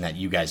creation that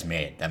you guys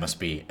made. That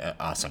must be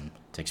awesome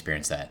to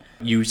experience that.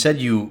 You said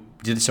you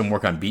did some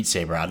work on Beat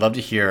Saber. I'd love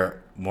to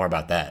hear more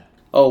about that.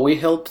 Oh, we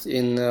helped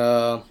in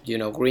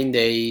Green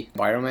Day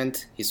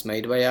environment is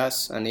made by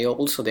us, and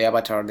also the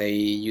avatar they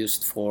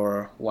used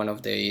for one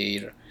of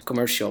their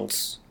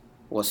commercials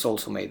was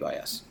also made by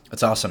us.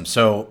 That's awesome.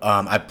 So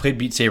I played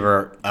Beat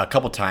Saber a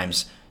couple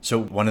times. So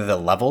one of the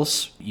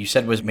levels you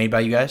said was made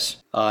by you guys?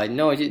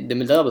 No, the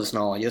levels,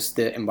 no, just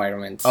the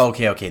environment. Oh,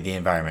 okay, the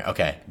environment.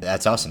 Okay,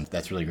 that's awesome.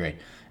 That's really great.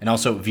 And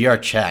also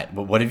VR chat.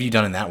 But what have you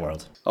done in that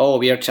world? Oh,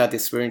 VR chat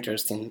is very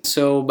interesting.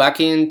 So back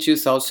in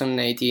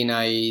 2018,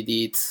 I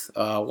did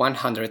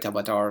 100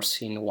 avatars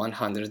in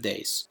 100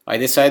 days. I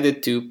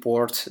decided to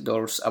port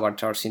those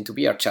avatars into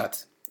VR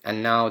chat,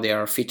 and now they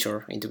are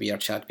featured into VR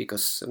chat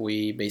because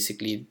we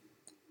basically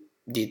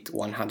did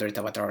 100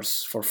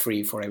 avatars for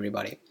free for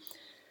everybody.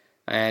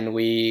 And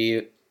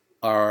we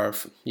are,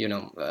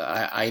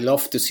 I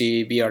love to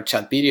see VR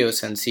chat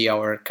videos and see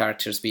our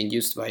characters being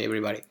used by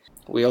everybody.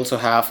 We also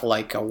have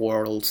like a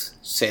world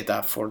set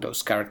up for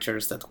those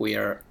characters that we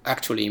are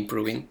actually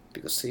improving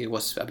because it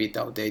was a bit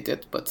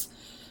outdated, but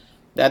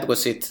that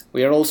was it.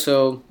 We are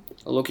also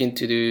looking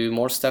to do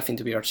more stuff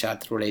into VR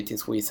chat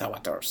related with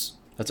avatars.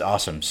 That's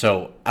awesome.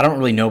 So I don't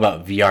really know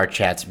about VR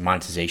chat's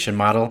monetization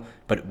model,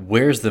 but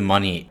where's the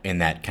money in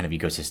that kind of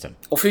ecosystem?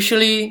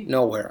 Officially,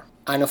 nowhere.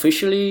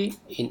 Unofficially,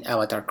 in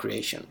avatar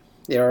creation.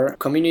 There are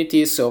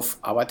communities of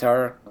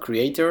avatar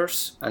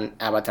creators and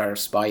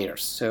avatars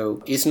buyers.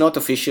 So it's not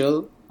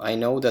official. I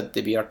know that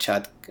the VR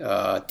chat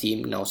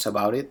team knows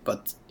about it,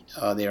 but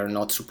they are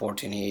not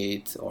supporting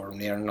it or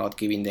they are not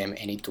giving them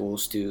any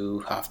tools to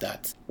have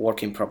that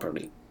working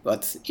properly.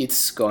 But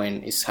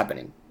it's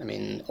happening. I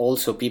mean,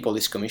 also people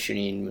is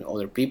commissioning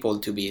other people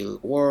to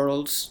build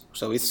worlds.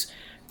 So it's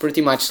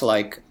pretty much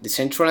like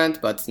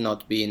Decentraland, but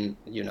not being,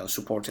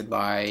 supported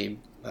by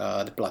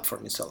the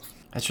platform itself.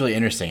 That's really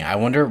interesting. I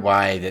wonder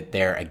why that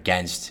they're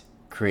against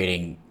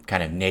creating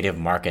kind of native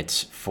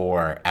markets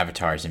for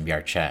avatars in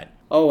VR chat.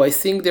 Oh, I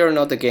think they're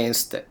not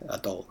against it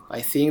at all.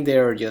 I think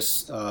they're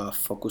just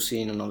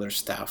focusing on other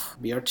stuff.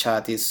 VR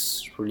chat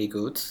is really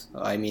good.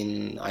 I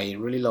mean, I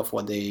really love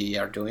what they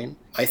are doing.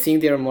 I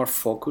think they're more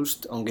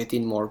focused on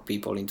getting more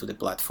people into the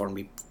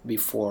platform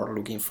before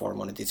looking for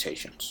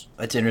monetizations.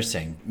 That's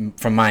interesting.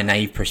 From my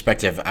naive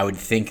perspective, I would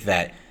think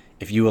that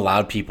if you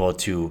allowed people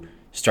to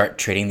start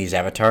trading these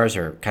avatars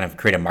or kind of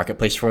create a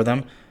marketplace for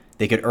them,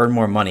 they could earn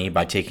more money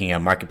by taking a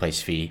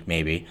marketplace fee,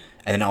 maybe.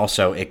 And then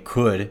also it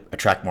could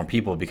attract more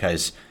people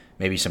because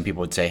maybe some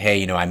people would say,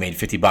 hey, I made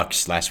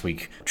 $50 last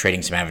week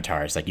trading some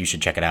avatars. Like, you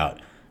should check it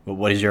out. But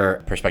what is your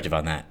perspective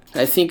on that?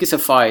 I think it's a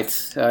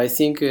fight. I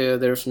think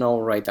there's no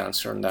right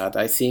answer on that.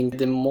 I think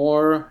the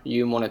more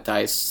you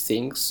monetize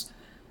things,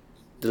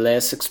 the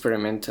less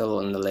experimental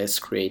and the less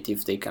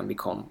creative they can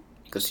become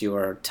because you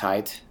are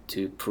tied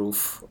to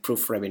proof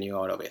revenue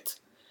out of it.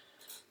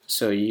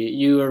 So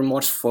you are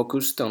more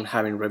focused on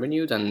having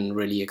revenue than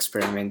really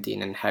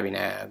experimenting and having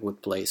a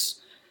good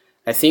place.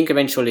 I think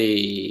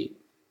eventually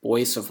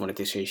ways of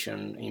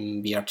monetization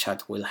in VR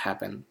chat will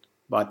happen,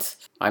 but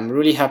I'm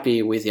really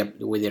happy with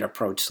their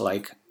approach.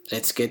 Like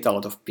let's get a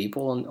lot of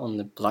people on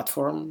the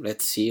platform.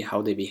 Let's see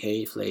how they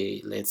behave.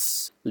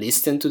 Let's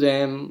listen to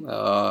them,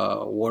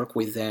 work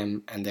with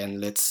them, and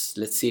then let's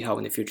see how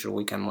in the future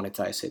we can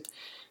monetize it.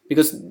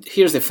 Because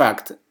here's the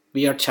fact: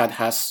 VRChat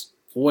has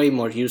way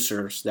more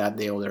users than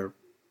the other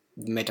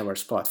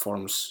metaverse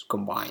platforms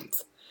combined.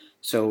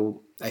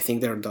 So I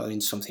think they're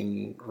doing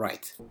something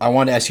right. I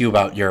wanted to ask you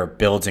about your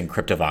builds in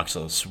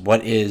CryptoVoxels.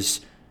 What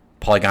is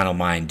Polygonal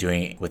Mind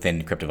doing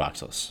within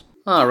CryptoVoxels?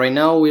 Right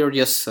now we are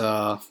just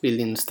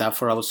building stuff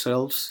for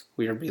ourselves.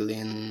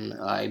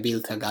 I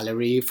built a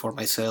gallery for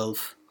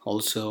myself,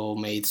 also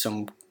made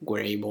some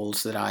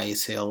wearables that I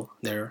sell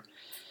there.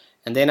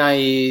 And then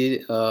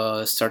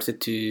I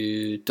started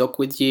to talk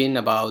with Jin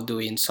about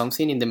doing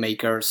something in the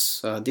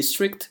Makers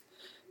district,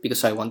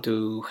 because I want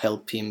to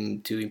help him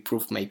to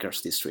improve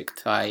Makers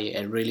district.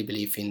 I really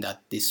believe in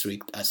that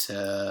district as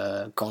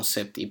a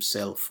concept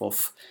itself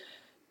of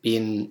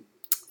being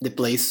the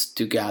place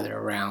to gather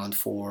around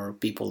for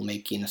people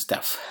making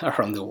stuff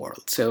around the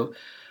world. So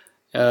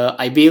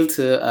I built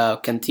a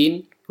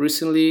canteen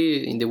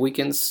recently in the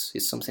weekends.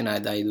 It's something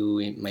that I do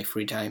in my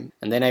free time.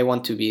 And then I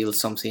want to build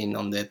something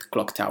on the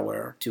clock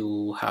tower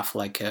to have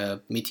like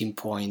a meeting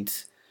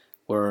point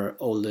where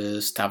all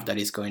the stuff that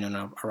is going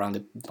on around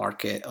the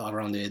market,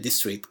 around the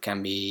district,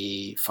 can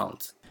be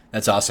found.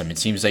 That's awesome. It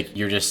seems like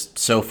you're just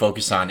so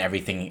focused on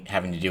everything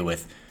having to do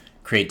with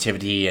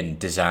creativity and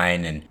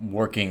design and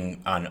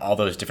working on all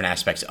those different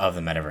aspects of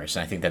the metaverse.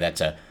 And I think that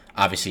that's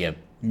obviously a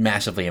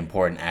massively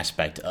important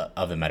aspect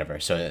of the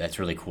metaverse. So that's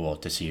really cool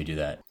to see you do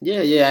that.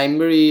 Yeah. I'm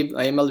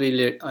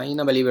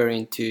a believer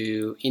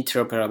into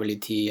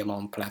interoperability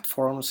among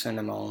platforms and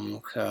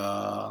among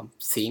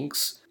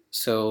things.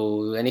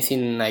 So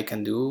anything I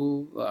can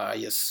do, I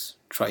just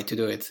try to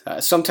do it.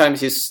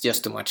 Sometimes it's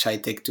just too much. I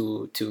take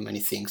too many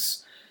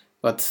things,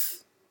 but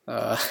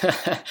uh,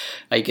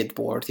 I get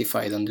bored if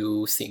I don't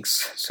do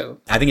things. So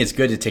I think it's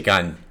good to take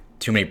on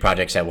too many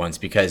projects at once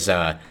because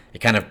it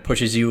kind of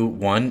pushes you,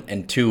 one,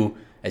 and two,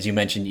 as you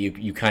mentioned,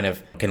 you kind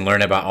of can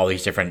learn about all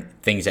these different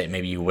things that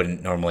maybe you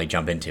wouldn't normally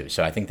jump into.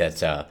 So I think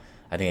that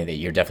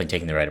you're definitely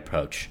taking the right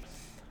approach.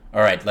 All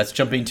right, let's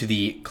jump into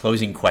the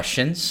closing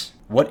questions.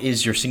 What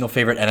is your single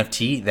favorite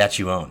NFT that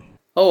you own?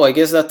 Oh, I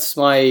guess that's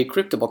my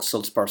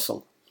CryptoVoxels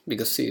parcel,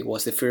 because it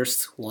was the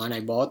first one I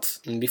bought.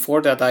 And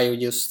before that, I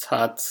just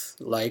had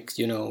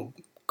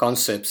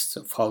concepts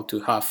of how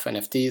to have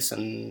NFTs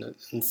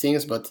and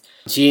things. But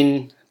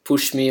Jean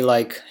pushed me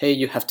like, hey,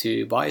 you have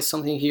to buy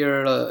something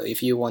here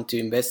if you want to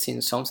invest in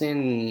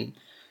something.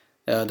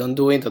 Don't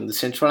do it on the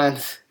central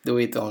end. Do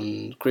it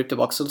on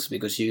CryptoVoxels,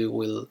 because you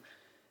will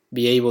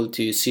be able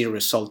to see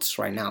results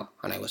right now.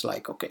 And I was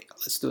like, okay,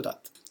 let's do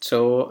that.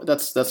 So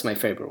that's my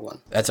favorite one.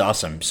 That's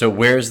awesome. So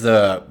where's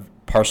the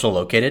parcel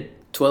located?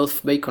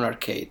 12 Bacon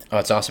Arcade. Oh,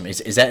 that's awesome.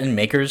 Is that in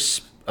Makers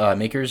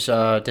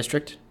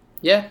district?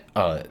 Yeah.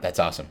 Oh, that's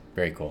awesome.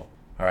 Very cool.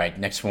 All right,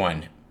 next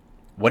one.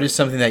 What is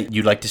something that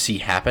you'd like to see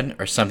happen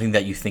or something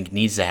that you think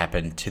needs to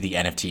happen to the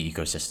NFT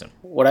ecosystem?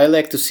 What I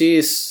like to see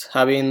is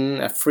having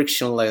a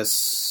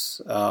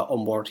frictionless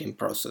onboarding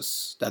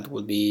process. That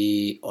would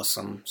be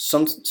awesome.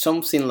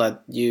 Something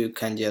that you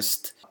can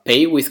just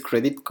pay with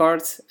credit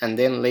cards and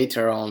then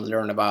later on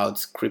learn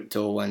about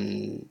crypto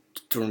and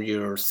turn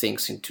your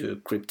things into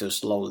crypto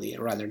slowly,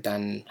 rather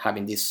than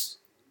having this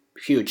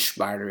huge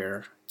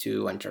barrier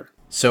to enter.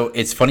 So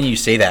it's funny you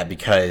say that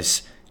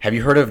because have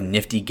you heard of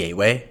Nifty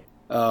Gateway?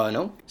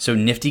 No. So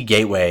Nifty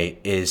Gateway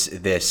is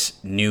this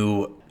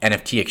new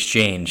NFT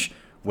exchange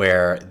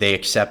where they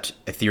accept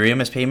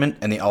Ethereum as payment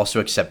and they also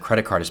accept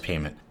credit card as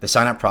payment. The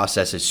sign up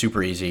process is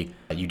super easy.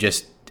 You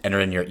just enter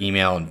in your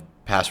email and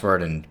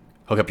password and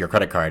hook up your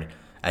credit card,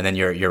 and then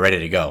you're ready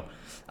to go.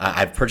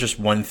 I've purchased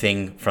one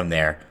thing from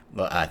there.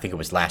 I think it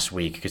was last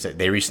week because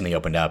they recently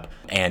opened up,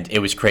 and it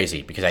was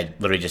crazy because I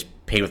literally just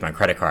paid with my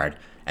credit card,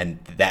 and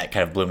that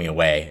kind of blew me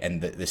away,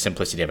 and the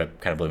simplicity of it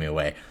kind of blew me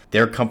away.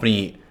 Their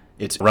company,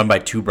 it's run by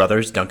two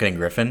brothers, Duncan and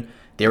Griffin.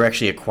 They were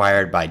actually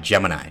acquired by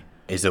Gemini,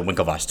 is the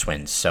Winklevoss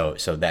twins. So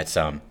that's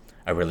a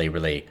really,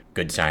 really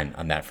good sign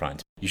on that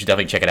front. You should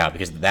definitely check it out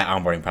because that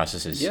onboarding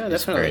process is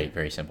very,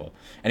 very simple.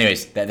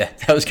 Anyways,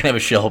 that was kind of a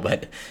shill,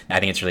 but I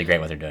think it's really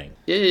great what they're doing.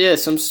 Yeah.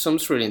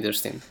 Sounds really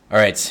interesting. All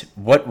right.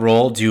 What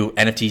role do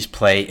NFTs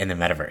play in the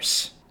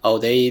metaverse? Oh,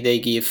 they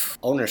give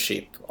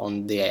ownership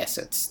on the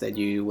assets that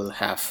you will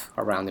have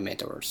around the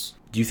metaverse.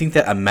 Do you think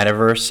that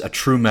a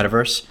true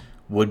metaverse,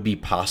 would be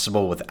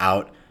possible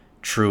without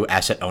true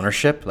asset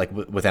ownership, like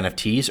with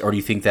NFTs? Or do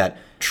you think that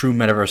true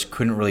metaverse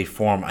couldn't really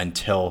form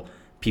until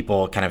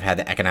people kind of had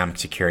the economic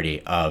security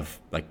of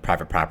like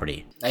private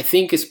property? I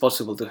think it's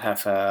possible to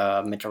have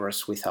a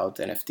metaverse without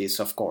NFTs,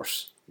 of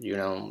course.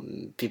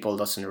 People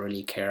doesn't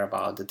really care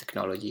about the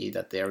technology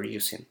that they are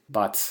using.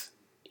 But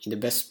in the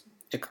best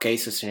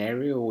case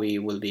scenario, we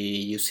will be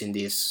using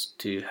this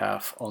to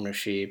have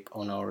ownership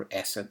on our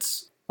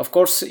assets. Of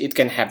course, it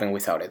can happen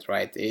without it,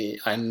 right?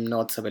 I'm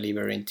not a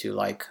believer into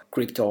like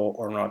crypto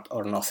or not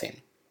or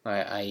nothing.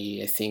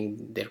 I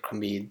think there can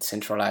be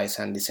centralized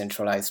and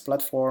decentralized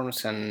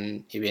platforms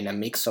and even a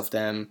mix of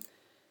them.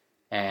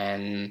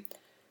 And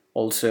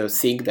also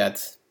think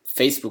that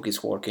Facebook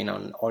is working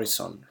on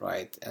Horizon,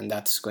 right? And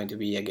that's going to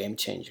be a game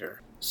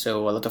changer.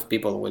 So a lot of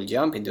people will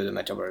jump into the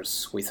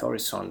metaverse with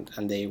Horizon,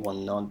 and they will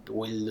not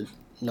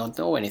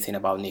know anything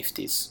about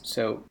Nifties.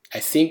 So I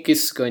think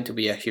it's going to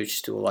be a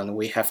huge tool, and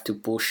we have to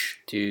push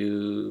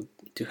to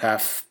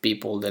have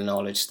people the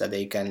knowledge that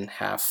they can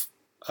have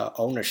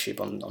ownership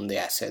on the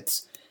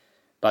assets.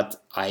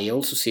 But I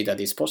also see that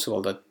it's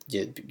possible that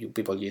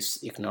people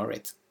just ignore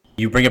it.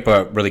 You bring up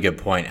a really good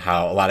point,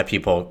 how a lot of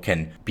people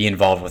can be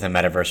involved with a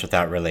metaverse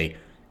without really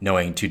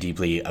knowing too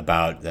deeply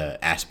about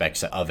the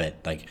aspects of it.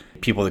 Like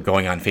people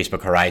going on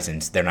Facebook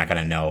Horizons, they're not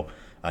going to know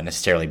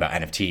necessarily about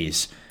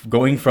NFTs.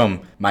 Going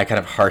from my kind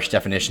of harsh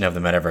definition of the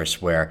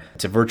metaverse, where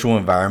it's a virtual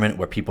environment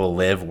where people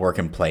live, work,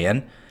 and play in,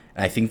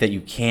 and I think that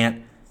you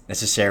can't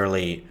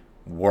necessarily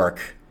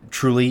work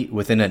truly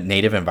within a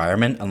native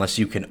environment unless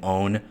you can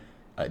own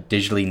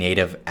digitally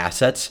native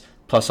assets,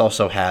 plus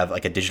also have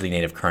like a digitally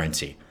native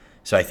currency.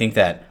 So I think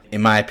that,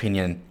 in my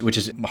opinion, which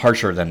is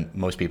harsher than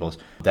most people's,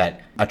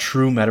 that a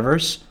true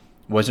metaverse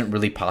wasn't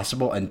really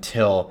possible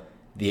until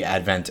the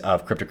advent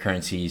of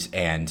cryptocurrencies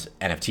and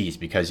NFTs,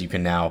 because you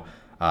can now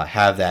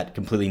have that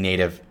completely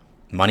native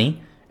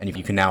money, and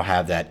you can now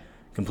have that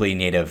completely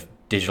native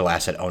digital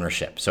asset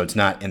ownership. So it's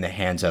not in the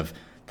hands of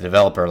the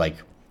developer, like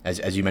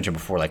as you mentioned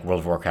before, like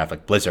World of Warcraft,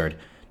 like Blizzard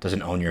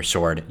doesn't own your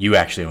sword. You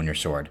actually own your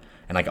sword.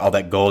 And like all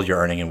that gold you're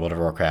earning in World of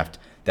Warcraft,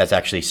 that's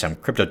actually some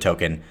crypto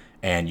token,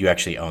 and you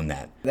actually own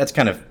that. That's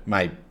kind of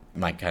my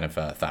kind of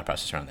thought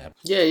process around that.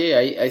 Yeah,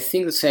 I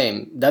think the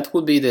same. That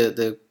would be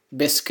the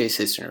best case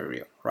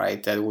scenario,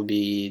 right? That would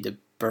be the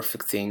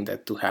perfect thing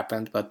that to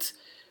happen. But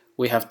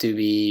we have to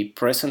be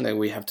present, and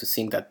we have to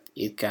think that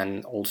it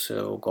can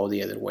also go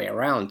the other way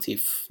around.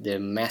 If the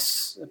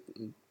mass,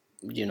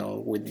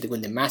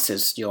 when the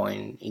masses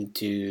join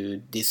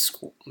into these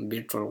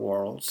virtual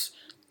worlds,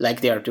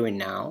 like they are doing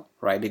now,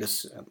 right?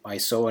 Because I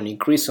saw an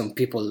increase on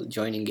people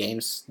joining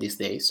games these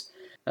days.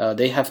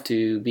 They have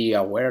to be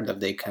aware that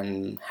they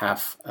can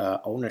have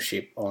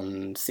ownership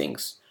on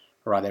things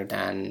rather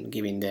than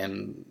giving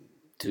them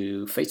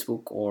to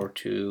Facebook or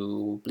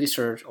to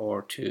Blizzard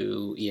or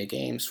to EA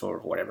Games or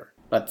whatever.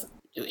 But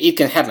it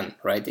can happen,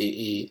 right?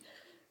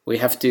 We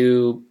have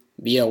to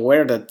be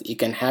aware that it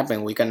can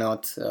happen. We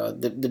cannot.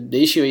 The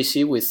issue I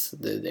see with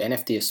the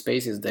NFT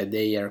space is that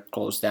they are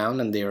closed down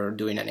and they are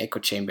doing an echo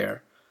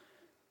chamber,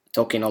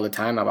 talking all the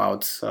time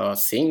about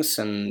things,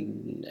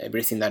 and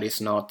everything that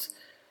is not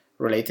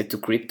related to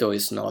crypto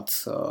is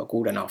not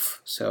good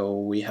enough. So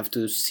we have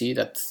to see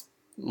that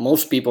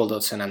most people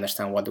doesn't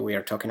understand what we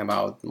are talking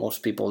about.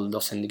 Most people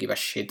doesn't give a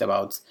shit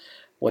about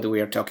what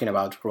we are talking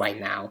about right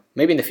now.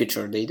 Maybe in the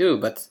future they do,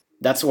 but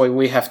that's why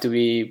we have to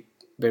be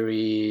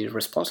very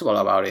responsible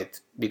about it.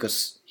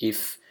 Because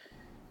if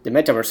the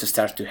metaverse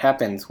starts to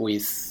happen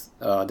with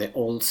the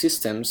old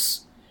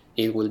systems,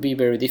 it will be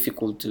very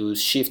difficult to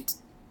shift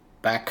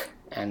back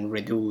and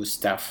redo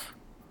stuff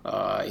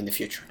in the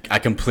future. I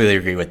completely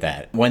agree with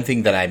that. One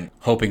thing that I'm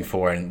hoping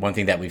for, and one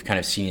thing that we've kind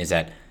of seen, is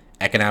that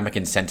economic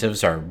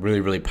incentives are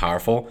really, really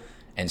powerful.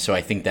 And so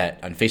I think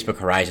that on Facebook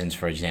Horizons,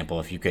 for example,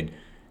 if you could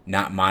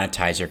not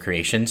monetize your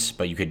creations,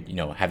 but you could,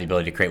 have the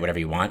ability to create whatever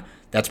you want,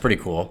 that's pretty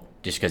cool,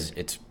 just because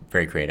it's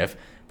very creative.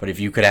 But if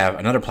you could have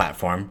another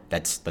platform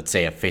that's, let's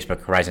say, a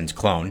Facebook Horizons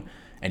clone,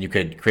 and you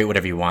could create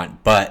whatever you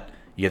want, but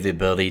you have the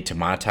ability to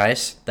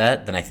monetize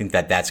that, then I think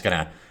that that's going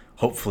to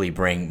hopefully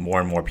bring more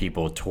and more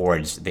people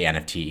towards the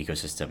NFT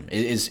ecosystem.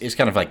 It's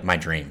kind of like my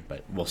dream,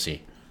 but we'll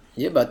see.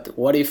 Yeah, but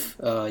what if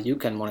you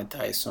can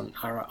monetize on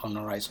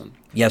Horizon?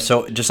 Yeah,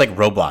 so just like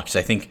Roblox,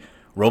 I think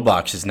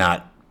Roblox is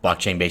not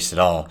blockchain based at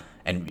all,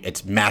 and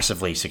it's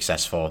massively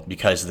successful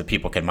because the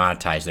people can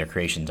monetize their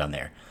creations on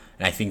there.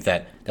 And I think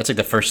that that's like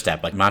the first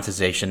step, like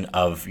monetization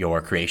of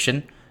your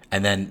creation.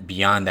 And then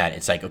beyond that,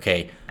 it's like,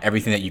 okay,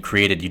 everything that you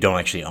created, you don't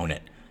actually own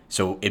it.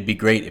 So it'd be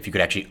great if you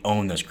could actually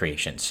own those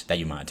creations that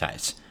you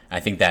monetize. I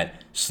think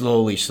that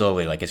slowly,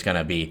 like it's going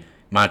to be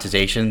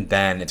monetization,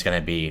 then it's going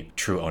to be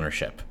true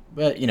ownership.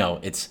 But,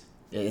 it's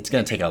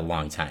going to take a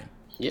long time.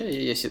 Yeah,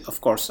 yes,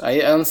 of course. I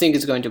don't think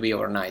it's going to be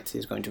overnight.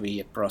 It's going to be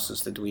a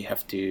process that we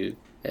have to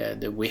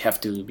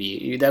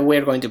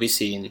we're going to be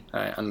seeing.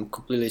 I'm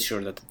completely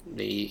sure that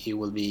it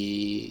will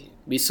be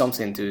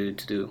something to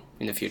do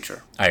in the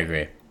future. I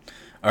agree.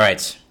 All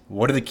right.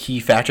 What are the key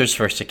factors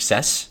for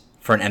success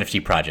for an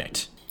NFT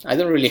project? I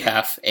don't really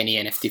have any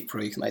NFT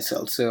project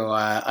myself, so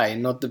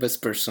I'm not the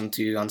best person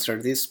to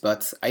answer this,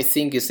 but I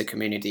think it's the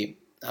community.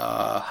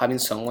 Having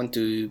someone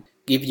to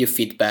give you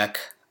feedback,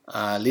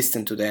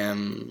 listen to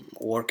them,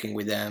 working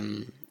with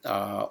them.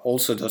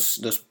 Also,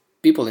 those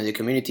people in the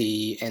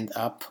community end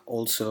up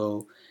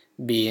also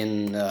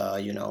being,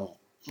 a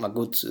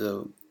good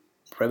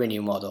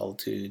revenue model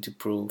to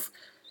prove.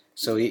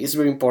 So it's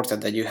very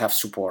important that you have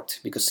support,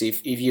 because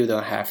if you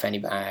don't have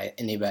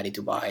anybody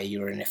to buy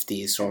your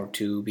NFTs or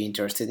to be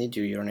interested in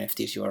your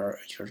NFTs, you're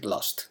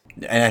lost.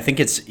 And I think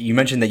you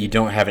mentioned that you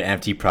don't have an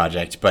NFT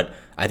project, but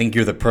I think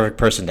you're the perfect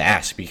person to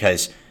ask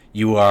because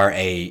you are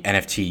a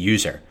NFT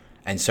user.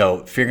 And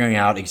so figuring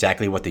out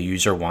exactly what the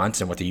user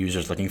wants and what the user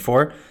is looking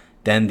for,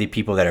 then the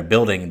people that are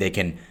building, they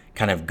can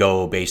kind of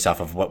go based off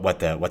of what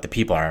the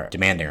people are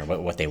demanding or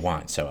what they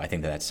want. So I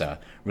think that's a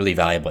really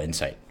valuable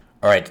insight.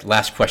 All right,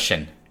 last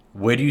question.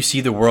 Where do you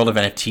see the world of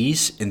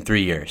NFTs in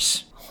 3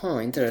 years?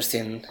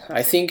 Interesting.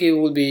 I think it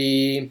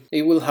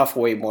will have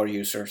way more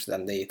users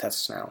than it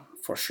has now,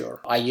 for sure.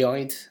 I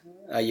joined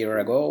a year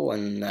ago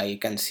and I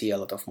can see a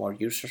lot of more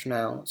users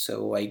now.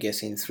 So I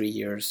guess in 3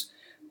 years,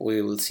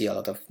 we will see a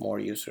lot of more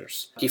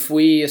users. If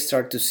we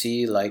start to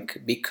see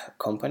like big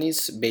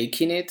companies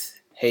baking it,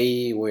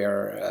 hey,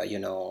 we're,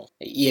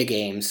 EA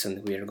Games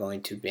and we're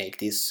going to make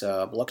this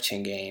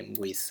blockchain game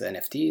with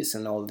NFTs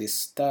and all this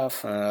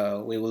stuff,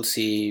 we will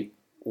see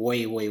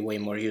way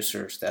more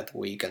users that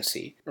we can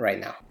see right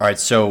now. All right,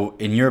 so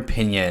in your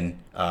opinion,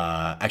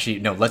 actually,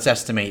 no, let's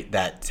estimate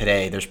that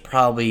today there's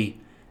probably,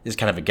 this is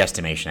kind of a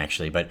guesstimation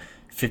actually, but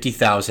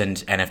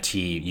 50,000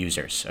 NFT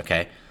users,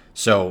 okay?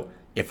 So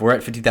if we're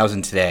at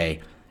 50,000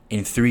 today,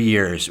 in 3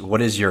 years,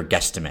 what is your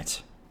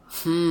guesstimate?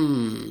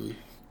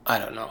 I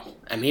don't know.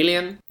 1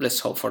 million? Let's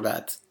hope for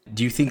that.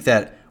 Do you think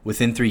that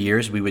within 3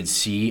 years we would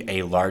see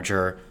a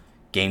larger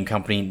game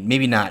company,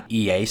 maybe not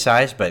EA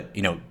size, but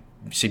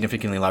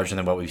significantly larger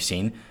than what we've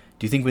seen?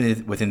 Do you think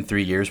within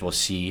 3 years we'll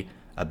see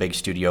a big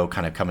studio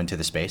kind of come into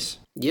the space?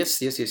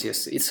 Yes.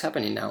 It's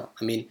happening now.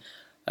 I mean,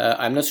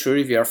 I'm not sure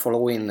if you are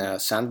following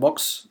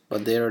Sandbox,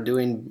 but they are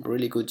doing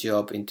really good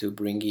job into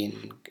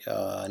bringing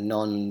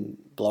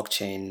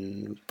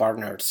non-blockchain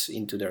partners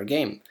into their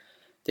game.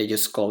 They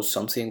just closed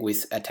something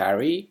with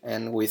Atari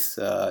and with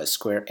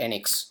Square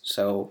Enix.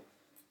 So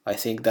I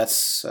think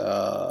that's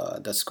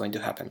going to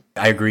happen.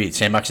 I agree.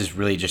 Sandbox is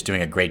really just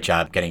doing a great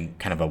job getting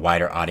kind of a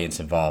wider audience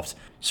involved.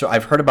 So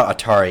I've heard about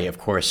Atari, of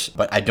course,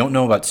 but I don't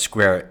know about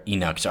Square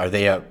Enix. Are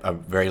they a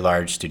very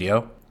large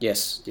studio?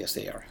 Yes,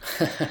 they are.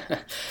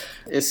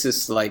 It's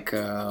just like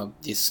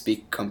this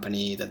big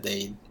company that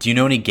they... Do you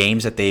know any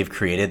games that they've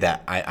created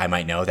that I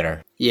might know that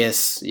are...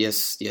 Yes.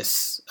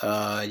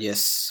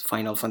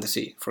 Final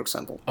Fantasy, for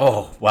example.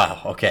 Oh,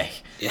 wow. Okay.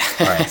 Yeah.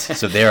 All right.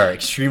 So they are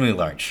extremely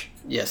large.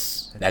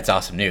 Yes. That's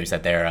awesome news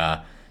that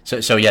they're...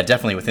 So yeah,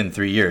 definitely within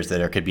 3 years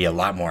there could be a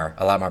lot more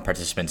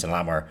participants and a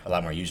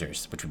lot more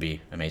users, which would be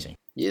amazing.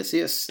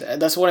 Yes.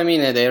 That's what I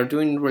mean. They are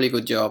doing a really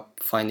good job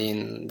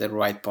finding the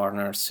right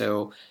partners.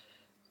 So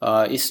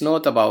it's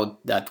not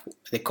about that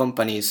the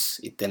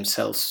companies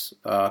themselves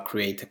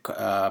create a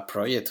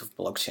project of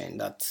blockchain.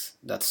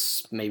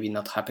 That's maybe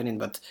not happening.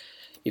 But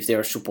if they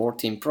are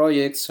supporting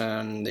projects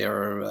and they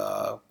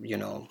are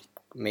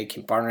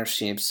making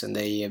partnerships and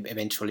they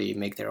eventually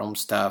make their own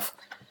stuff,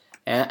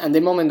 and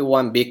the moment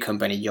one big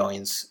company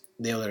joins,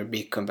 the other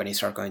big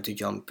companies are going to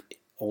jump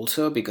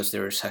also, because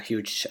there is a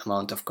huge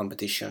amount of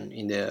competition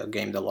in the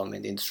game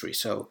development industry.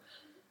 So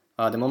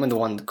the moment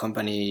one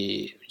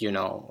company,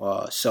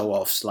 show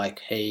offs like,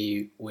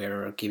 hey,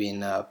 we're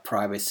giving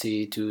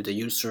privacy to the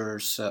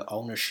users,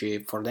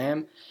 ownership for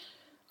them,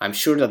 I'm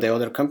sure that the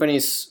other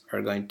companies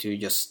are going to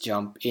just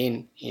jump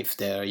in if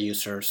their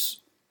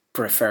users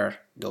prefer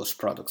those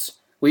products.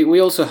 We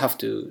also have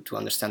to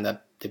understand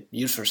that the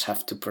users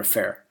have to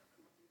prefer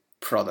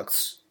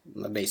products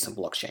based on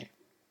blockchain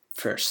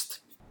first.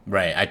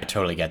 Right, I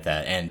totally get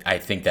that. And I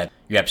think that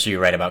you're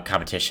absolutely right about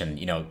competition.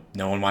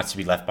 No one wants to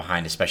be left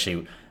behind,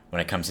 especially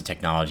when it comes to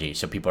technology.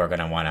 So people are going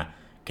to want to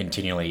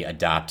continually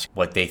adopt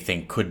what they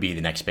think could be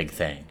the next big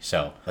thing.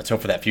 So let's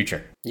hope for that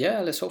future. Yeah,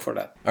 let's hope for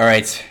that. All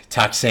right,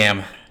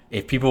 Toxsam,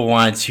 if people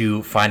want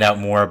to find out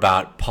more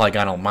about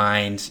Polygonal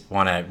Mind,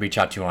 want to reach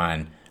out to you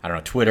on,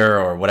 Twitter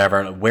or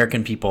whatever, where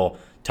can people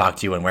talk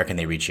to you and where can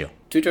they reach you?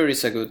 Twitter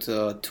is a good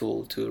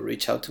tool to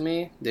reach out to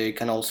me. They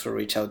can also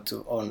reach out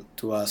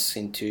to us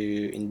in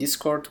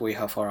Discord. We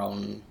have our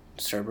own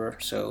server,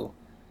 so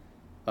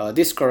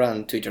Discord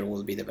and Twitter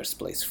will be the best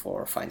place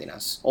for finding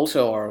us.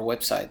 Also our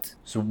website.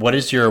 So what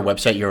is your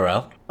website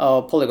URL?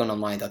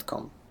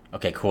 Polygonalmind.com.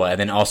 Okay, cool. And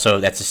then also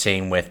that's the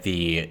same with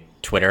the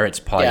Twitter. It's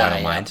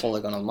Polygonal Mind. Yeah,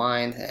 Polygonal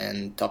Mind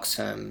and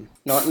Toxsam.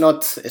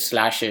 Not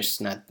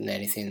slashes, not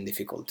anything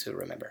difficult to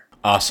remember.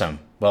 Awesome.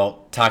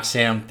 Well,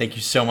 Toxsam, thank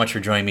you so much for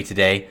joining me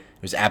today.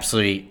 It was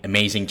absolutely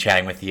amazing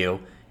chatting with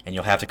you, and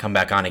you'll have to come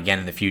back on again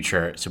in the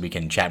future so we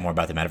can chat more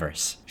about the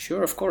Metaverse.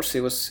 Sure, of course.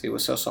 It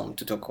was awesome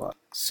to talk about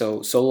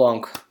so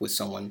long with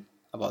someone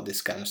about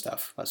this kind of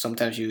stuff.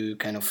 Sometimes you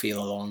kind of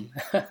feel alone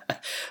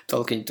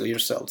talking to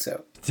yourself.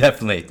 So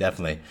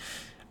definitely.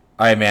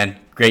 All right, man.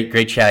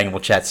 Great chatting. We'll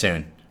chat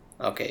soon.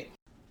 Okay.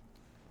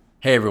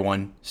 Hey,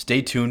 everyone.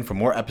 Stay tuned for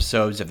more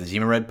episodes of the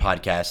Zima Red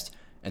podcast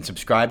and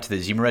subscribe to the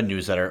Zima Red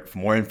newsletter for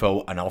more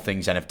info on all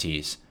things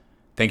NFTs.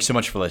 Thanks so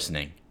much for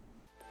listening.